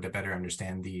 to better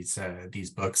understand these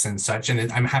books and such.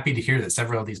 And I'm happy to hear that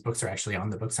several of these books are actually on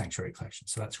the Book Sanctuary collection.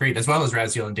 So that's great, as well as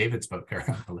Raziel and David's book are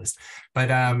on the list. But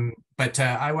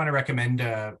I want to recommend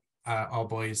All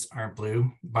Boys Aren't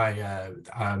Blue by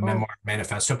Memoir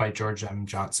Manifesto by George M.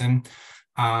 Johnson.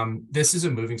 This is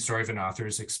a moving story of an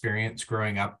author's experience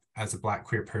growing up as a Black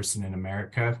queer person in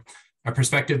America. A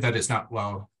perspective that is not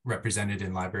well represented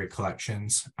in library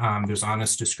collections. There's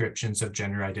honest descriptions of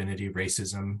gender identity,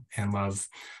 racism, and love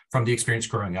from the experience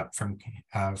growing up from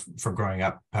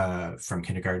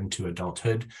kindergarten to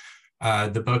adulthood.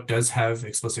 The book does have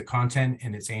explicit content,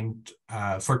 and it's aimed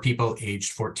for people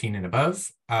aged 14 and above.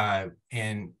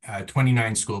 And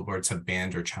 29 school boards have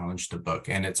banned or challenged the book,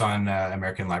 and it's on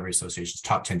American Library Association's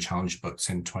top 10 challenged books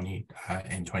in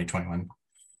 2021.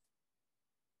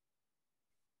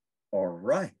 All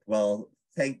right. Well,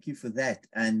 thank you for that.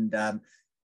 And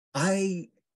I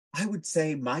would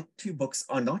say my 2 books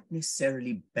are not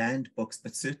necessarily banned books,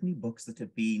 but certainly books that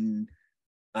have been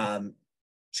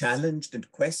challenged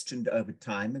and questioned over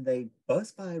time. And they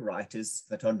both by writers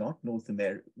that are not North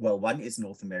American. Well, one is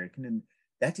North American, and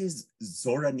that is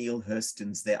Zora Neale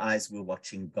Hurston's Their Eyes Were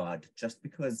Watching God, just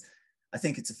because I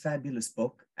think it's a fabulous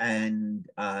book and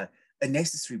a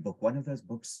necessary book, one of those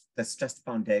books that's just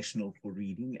foundational for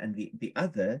reading. And the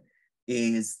other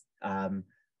is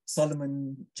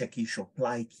Solomon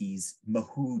Chekishoplaiki's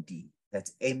Mahudi,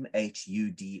 that's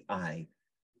M-H-U-D-I,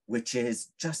 which is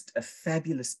just a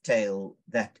fabulous tale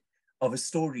of a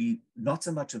story, not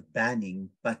so much of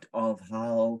banning, but of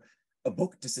how a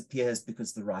book disappears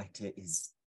because the writer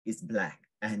is Black.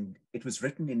 And it was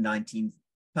written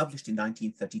published in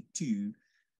 1932,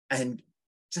 and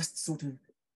just sort of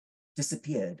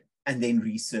disappeared and then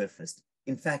resurfaced.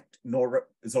 In fact,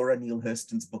 Zora Neale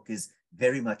Hurston's book is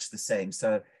very much the same.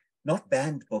 So not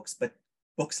banned books, but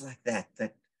books like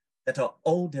that are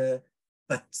older,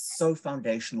 but so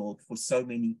foundational for so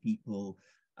many people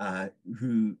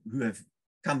who have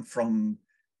come from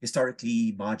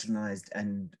historically marginalized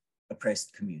and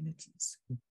oppressed communities.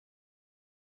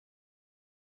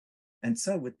 And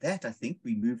so with that, I think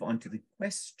we move on to the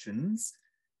questions.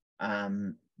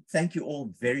 Thank you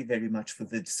all very, very much for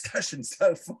the discussion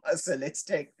so far. So let's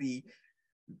take the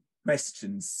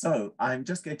questions. So I'm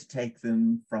just going to take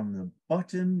them from the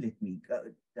bottom. Let me go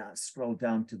scroll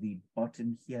down to the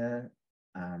bottom here.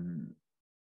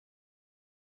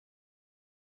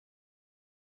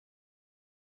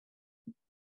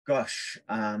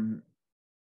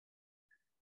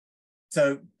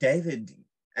 So David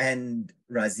and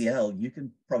Raziel, you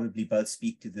can probably both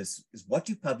speak to this, is what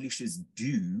do publishers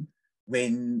do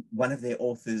when one of their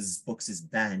authors' books is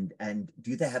banned, and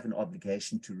do they have an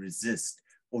obligation to resist,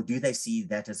 or do they see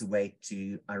that as a way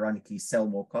to ironically sell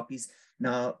more copies?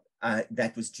 Now,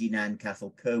 that was Jean-Anne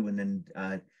Cathal-Kerwin,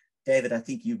 and David, I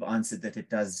think you've answered that it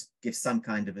does give some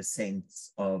kind of a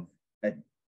sense of an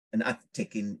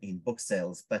uptick in book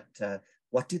sales, but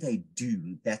what do they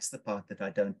do? That's the part that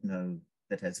I don't know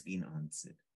that has been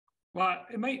answered. Well,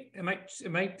 it might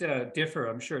differ.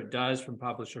 I'm sure it does from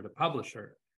publisher to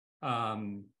publisher.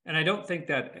 And I don't think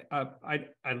that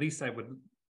at least I would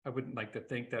wouldn't like to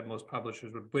think that most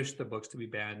publishers would wish the books to be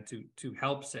banned to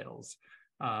help sales.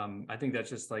 I think that's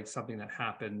just like something that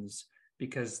happens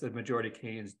because the majority of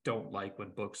Canadians don't like when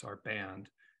books are banned,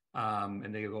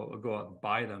 and they go out and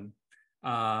buy them.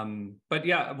 But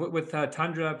yeah, with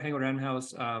Tundra, Penguin Random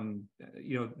House,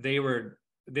 you know, they were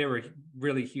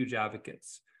really huge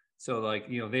advocates. So like,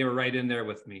 you know, they were right in there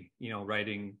with me, you know,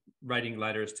 writing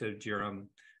letters to Durham,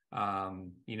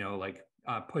 you know, like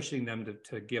pushing them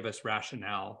to give us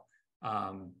rationale.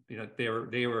 You know,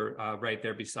 they were right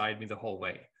there beside me the whole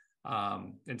way.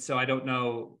 And so I don't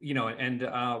know, you know, and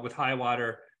with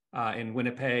Highwater in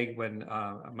Winnipeg, when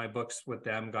my books with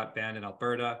them got banned in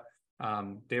Alberta,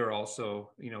 they were also,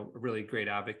 you know, really great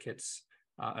advocates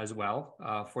as well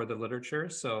for the literature.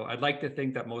 So I'd like to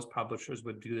think that most publishers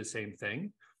would do the same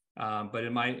thing. But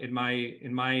in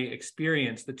my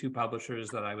experience, the two publishers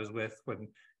that I was with when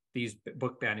these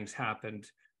book bannings happened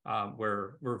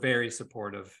were very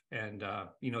supportive, and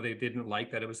you know, they didn't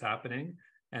like that it was happening,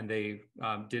 and they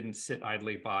didn't sit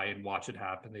idly by and watch it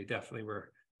happen. They definitely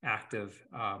were active,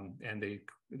 and they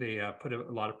put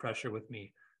a lot of pressure with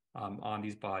me on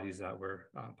these bodies that were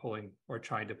pulling or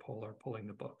trying to pull or pulling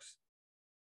the books.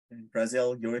 And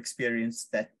Raziel, your experience,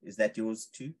 is that yours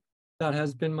too? That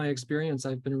has been my experience.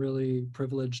 I've been really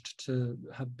privileged to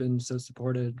have been so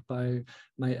supported by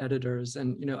my editors.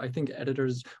 And, you know, I think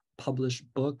editors publish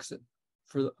books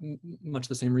for much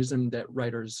the same reason that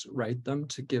writers write them,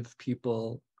 to give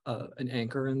people an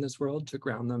anchor in this world, to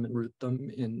ground them and root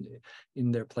them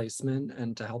in their placement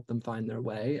and to help them find their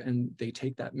way. And they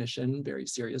take that mission very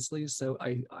seriously. So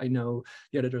I know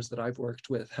the editors that I've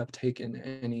worked with have taken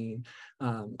any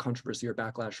controversy or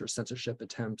backlash or censorship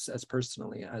attempts as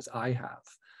personally as I have.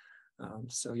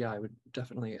 So yeah, I would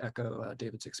definitely echo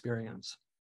David's experience.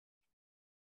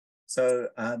 So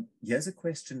here's a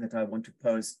question that I want to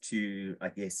pose to, I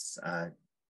guess,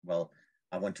 well,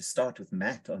 I want to start with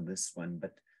Matt on this one,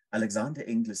 but Alexander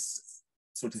Inglis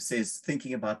sort of says,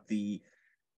 thinking about the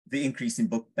increase in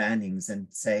book bannings, and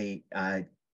say,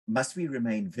 must we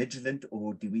remain vigilant,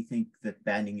 or do we think that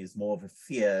banning is more of a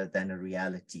fear than a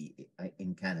reality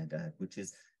in Canada, which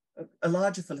is a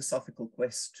larger philosophical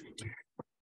question?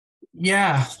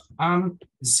 Yeah,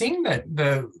 seeing that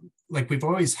we've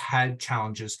always had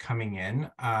challenges coming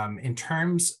in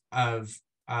terms of,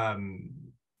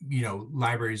 you know,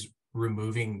 libraries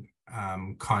removing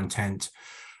content.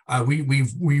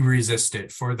 We resist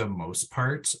it for the most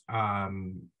part,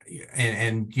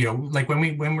 and you know, like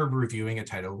when we're reviewing a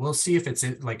title, we'll see if it's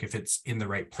in the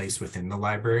right place within the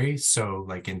library. So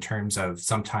like in terms of,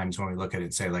 sometimes when we look at it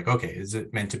and say like, okay, is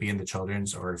it meant to be in the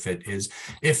children's, or if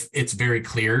it's very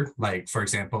clear, like for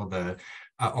example, the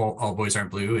All Boys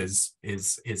Aren't Blue is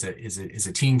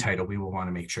a teen title, we will want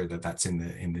to make sure that that's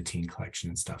in the teen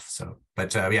collection and stuff. So,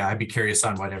 but yeah, I'd be curious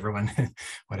on what everyone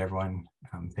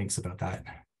thinks about that.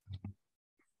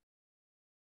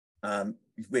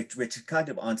 Which kind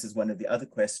of answers one of the other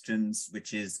questions,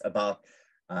 which is about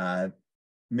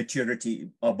maturity.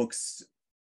 Are books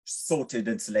sorted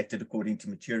and selected according to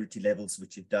maturity levels,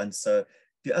 which you've done? So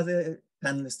do other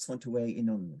panelists want to weigh in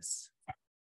on this?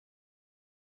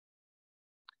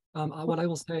 What I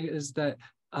will say is that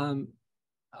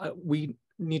we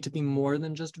need to be more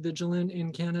than just vigilant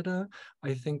in Canada.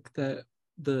 I think that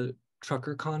the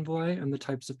trucker convoy and the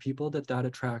types of people that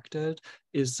attracted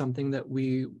is something that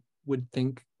we would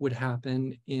think would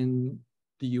happen in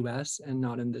the US and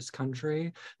not in this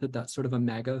country, that's sort of a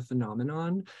mega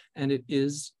phenomenon. And it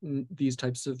is these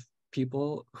types of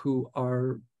people who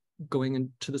are going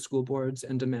into the school boards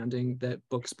and demanding that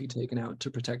books be taken out to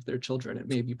protect their children. It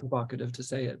may be provocative to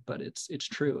say it, but it's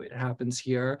true. It happens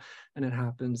here and it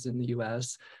happens in the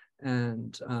US.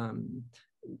 And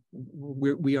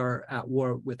we are at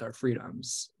war with our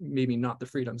freedoms, maybe not the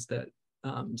freedoms that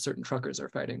certain truckers are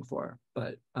fighting for,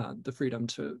 but the freedom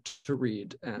to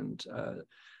read and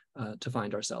to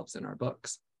find ourselves in our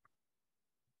books.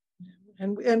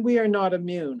 And we are not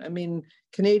immune. I mean,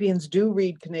 Canadians do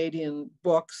read Canadian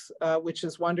books, which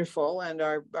is wonderful, and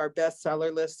our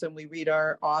bestseller lists, and we read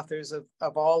our authors of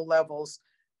all levels,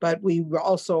 but we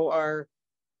also are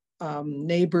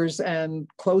neighbors and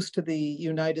close to the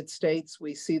United States.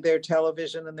 We see their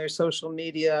television and their social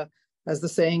media. As the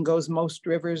saying goes, most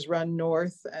rivers run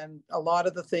north, and a lot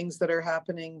of the things that are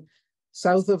happening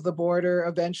south of the border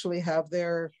eventually have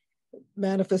their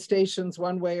manifestations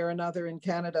one way or another in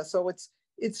Canada. So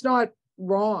it's not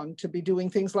wrong to be doing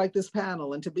things like this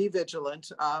panel and to be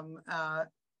vigilant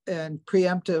and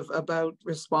preemptive about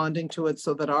responding to it,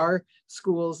 so that our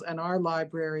schools and our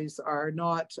libraries are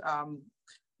not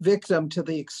victim to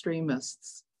the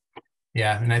extremists.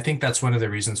 Yeah, and I think that's one of the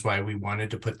reasons why we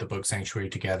wanted to put the book Sanctuary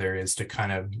together, is to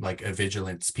kind of like a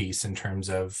vigilance piece in terms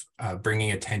of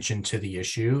bringing attention to the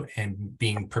issue and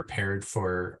being prepared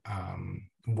for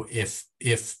if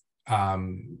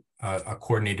a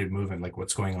coordinated movement like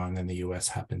what's going on in the US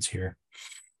happens here.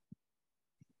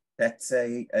 That's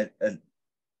a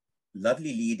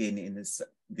lovely lead in this,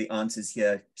 the answers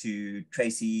here to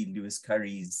Tracy Lewis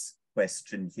Curry's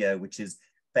question here, which is,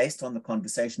 based on the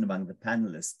conversation among the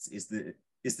panelists, is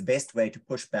the best way to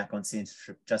push back on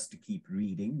censorship just to keep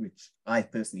reading, which I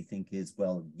personally think is,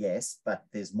 well, yes, but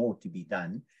there's more to be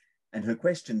done. And her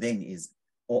question then is,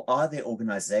 or are there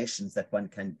organizations that one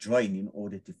can join in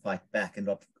order to fight back? And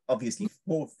obviously,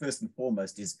 first and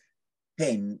foremost is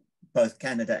PEN, both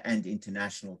Canada and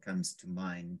international comes to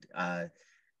mind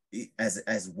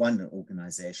as one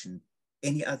organization.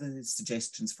 Any other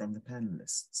suggestions from the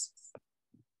panelists?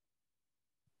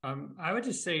 I would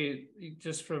just say,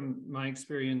 just from my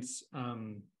experience,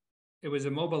 it was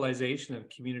a mobilization of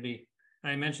community.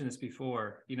 And I mentioned this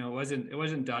before. You know, it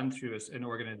wasn't done through an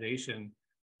organization.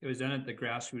 It was done at the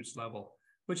grassroots level,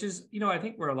 which is, you know, I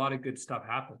think where a lot of good stuff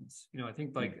happens. You know, I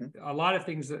think like a lot of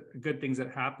good things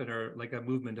that happen are like a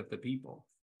movement of the people.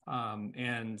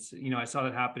 And you know, I saw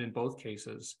that happen in both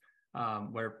cases,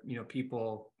 where, you know,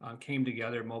 people came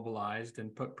together, mobilized,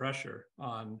 and put pressure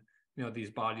on, you know,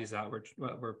 these bodies that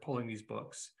were pulling these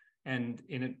books, and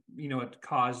in it, you know, it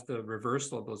caused the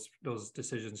reversal of those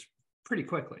decisions pretty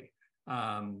quickly.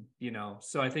 You know,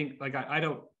 so I think, like, I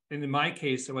don't, and in my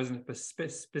case, it wasn't a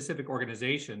specific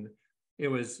organization. It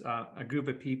was a group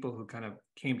of people who kind of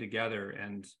came together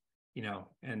and, you know,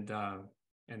 and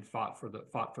fought for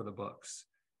the books,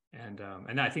 and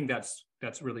I think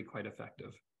that's really quite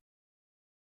effective.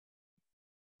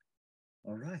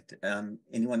 All right.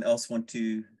 Anyone else want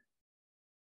to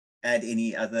add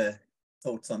any other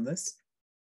thoughts on this?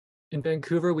 In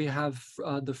Vancouver, we have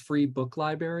the free book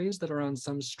libraries that are on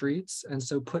some streets. And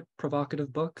so put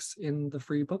provocative books in the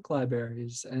free book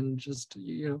libraries and just,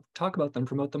 you know, talk about them,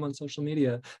 promote them on social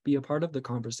media, be a part of the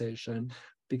conversation,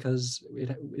 because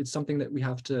it's something that we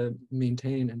have to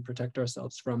maintain and protect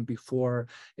ourselves from before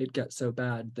it gets so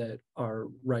bad that our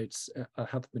rights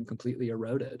have been completely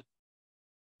eroded.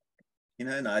 You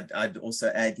know, and I'd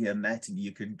also add here, Matt, and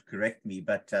you can correct me,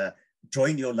 but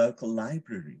join your local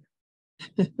library.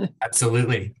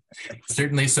 Absolutely.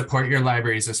 Certainly support your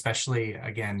libraries, especially,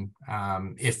 again,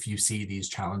 if you see these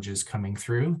challenges coming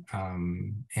through,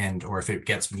 and or if it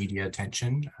gets media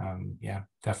attention. Yeah,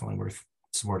 definitely worth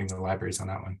supporting the libraries on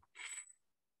that one.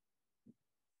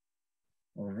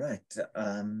 All right.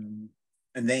 And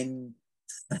then,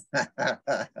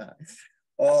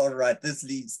 all right, this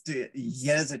leads to,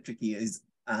 here's a tricky, is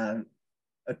a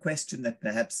question that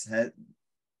perhaps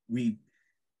we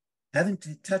haven't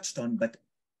touched on, but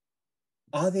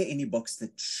are there any books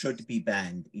that should be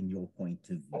banned in your point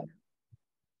of view?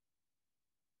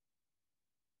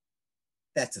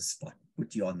 That's a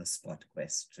put you on the spot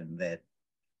question there.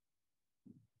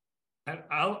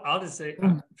 I'll just say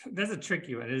that's a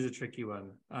tricky one. It is a tricky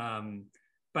one.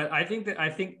 But I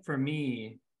think for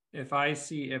me, if I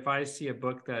see a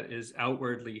book that is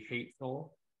outwardly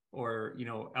hateful, or, you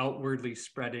know, outwardly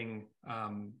spreading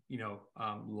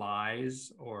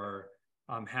lies, or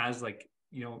has, like,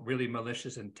 you know, really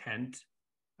malicious intent,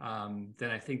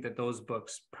 then I think that those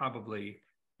books probably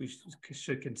we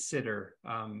should consider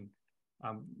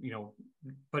you know,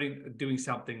 doing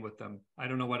something with them. I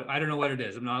don't know what it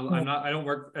is. I don't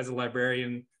work as a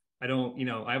librarian. I don't, you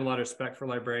know, I have a lot of respect for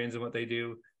librarians and what they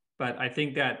do, but I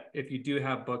think that if you do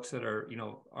have books that are, you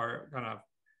know, are kind of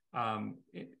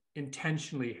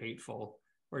intentionally hateful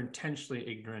or intentionally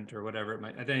ignorant or whatever it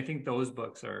might, then I think those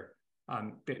books are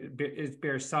it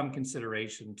bears some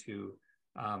consideration to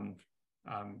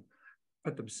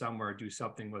put them somewhere, do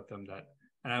something with them that.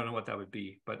 And I don't know what that would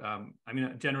be, but I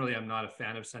mean, generally, I'm not a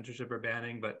fan of censorship or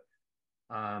banning, but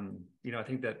you know, I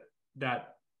think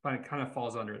that kind of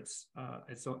falls under it's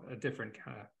a different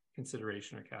kind of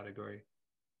consideration or category.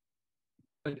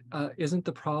 But isn't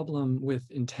the problem with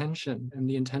intention, and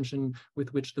the intention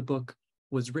with which the book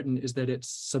was written is that it's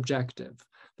subjective,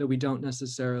 that we don't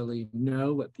necessarily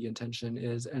know what the intention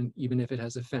is, and even if it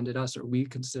has offended us or we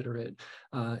consider it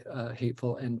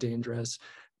hateful and dangerous,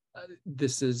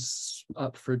 this is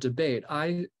up for debate.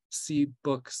 I see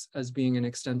books as being an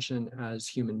extension as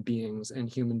human beings, and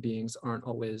human beings aren't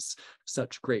always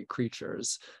such great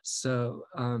creatures. So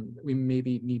we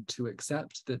maybe need to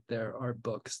accept that there are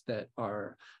books that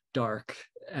are dark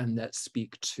and that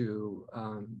speak to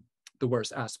the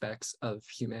worst aspects of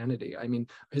humanity. I mean,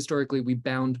 historically, we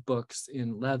bound books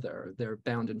in leather, they're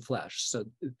bound in flesh. So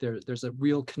there's a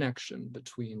real connection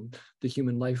between the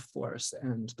human life force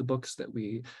and the books that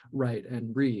we write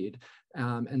and read.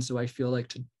 And so I feel like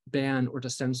to ban or to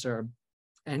censor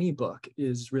any book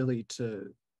is really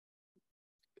to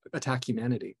attack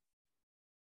humanity.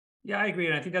 Yeah, I agree.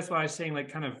 And I think that's why I was saying,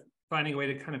 like, kind of finding a way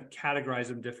to kind of categorize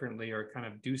them differently or kind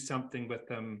of do something with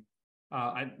them.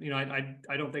 I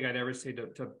don't think I'd ever say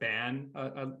to ban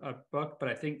a book, but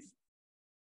I think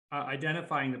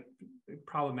identifying the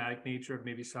problematic nature of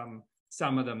maybe some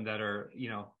of them that are,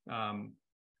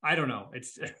 I don't know.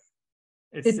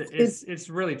 It's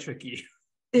really tricky.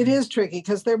 It is tricky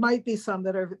because there might be some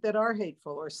that are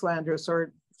hateful or slanderous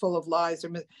or full of lies,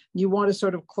 or you want to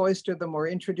sort of cloister them or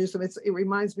introduce them. It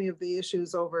reminds me of the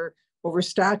issues over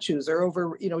statues or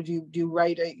over, do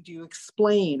you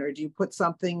explain, or do you put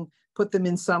them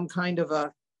in some kind of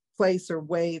a place or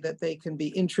way that they can be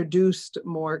introduced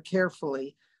more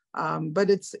carefully. But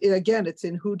it's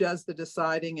in who does the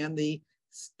deciding, and the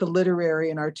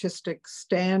literary and artistic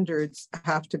standards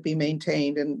have to be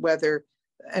maintained, and whether,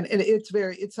 and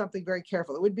it's something very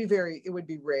careful. It would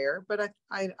be rare, but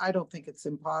I don't think it's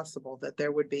impossible that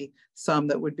there would be some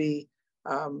that would be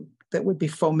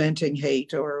fomenting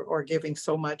hate or giving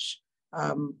so much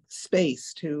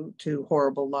space to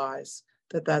horrible lies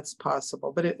that's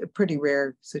possible, but a pretty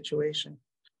rare situation.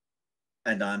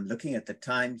 And I'm looking at the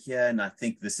time here, and I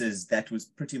think that was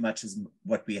pretty much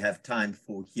what we have time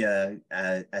for here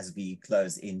as we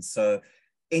close in. So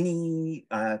any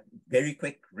very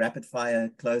quick rapid fire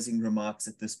closing remarks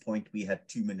at this point? We have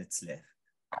 2 minutes left.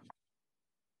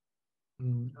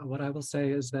 What I will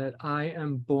say is that I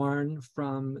am born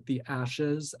from the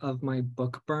ashes of my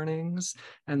book burnings,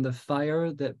 and the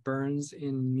fire that burns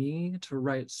in me to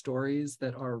write stories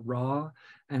that are raw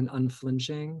and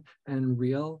unflinching and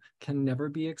real can never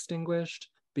be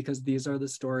extinguished, because these are the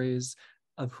stories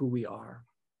of who we are.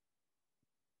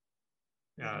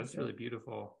 Yeah, that's really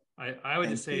beautiful. I would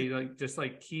just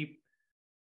say, keep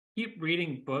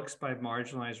reading books by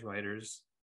marginalized writers.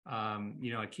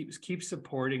 Keep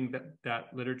supporting that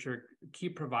literature,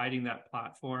 keep providing that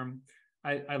platform.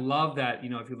 I love that,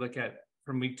 if you look at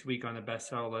from week to week on the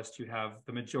bestseller list, you have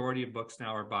the majority of books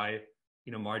now are by,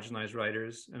 marginalized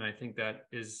writers. And I think that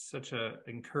is such a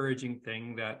encouraging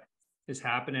thing that is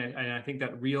happening. And I think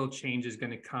that real change is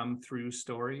going to come through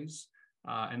stories,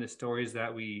 and the stories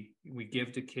that we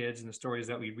give to kids and the stories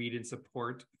that we read and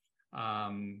support.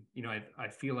 I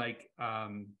feel like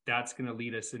that's going to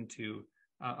lead us into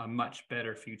a much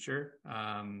better future.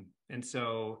 And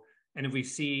if we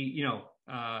see,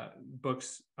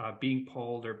 books being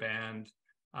pulled or banned,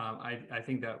 I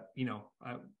think that,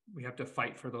 we have to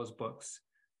fight for those books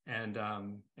and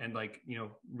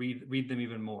read them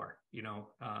even more,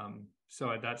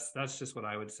 so that's just what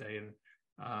I would say.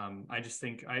 And I just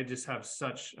think I just have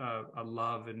such a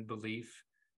love and belief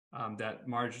that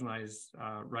marginalized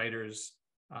writers,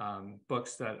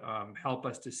 books that help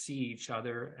us to see each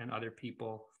other and other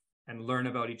people and learn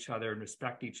about each other and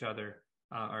respect each other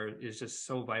is just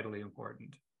so vitally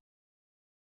important.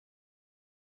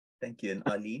 Thank you. And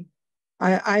Arlene?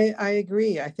 I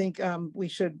agree. I think we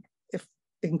should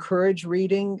encourage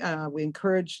reading. We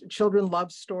encourage, children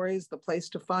love stories. The place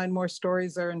to find more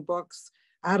stories are in books.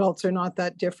 Adults are not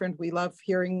that different. We love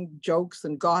hearing jokes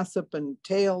and gossip and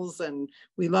tales, and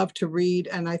we love to read.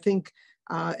 And I think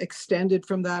extended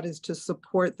from that is to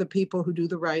support the people who do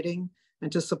the writing,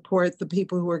 and to support the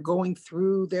people who are going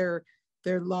through their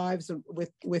lives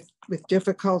with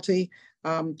difficulty,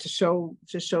 to show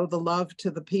the love to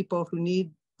the people who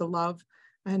need the love,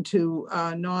 and to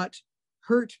not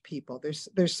hurt people.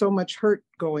 There's so much hurt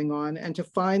going on, and to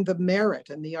find the merit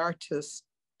and the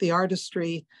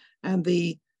artistry and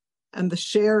the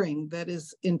sharing that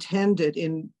is intended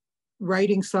in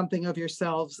writing something of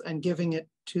yourselves and giving it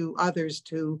to others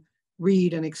to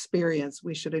read and experience.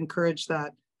 We should encourage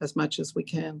that as much as we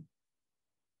can.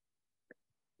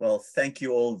 Well, thank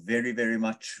you all very, very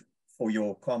much for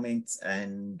your comments,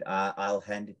 and I'll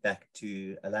hand it back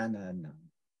to Alana now.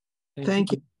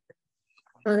 Thank you.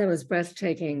 Oh, that was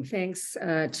breathtaking. Thanks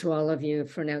to all of you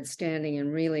for an outstanding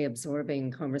and really absorbing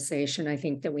conversation. I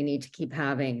think that we need to keep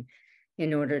having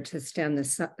in order to stem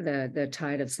the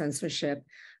tide of censorship.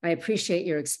 I appreciate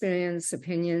your experience,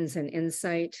 opinions, and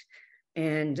insight.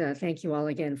 And thank you all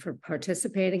again for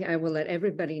participating. I will let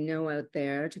everybody know out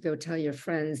there to go tell your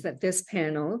friends that this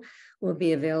panel will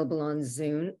be available on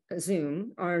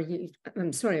our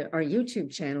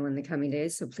YouTube channel in the coming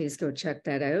days. So please go check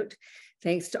that out.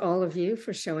 Thanks to all of you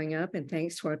for showing up, and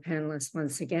thanks to our panelists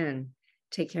once again.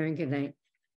 Take care and good night.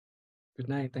 Good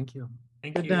night. Thank you.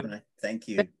 Thank Good you. night. Thank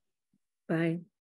you. Bye.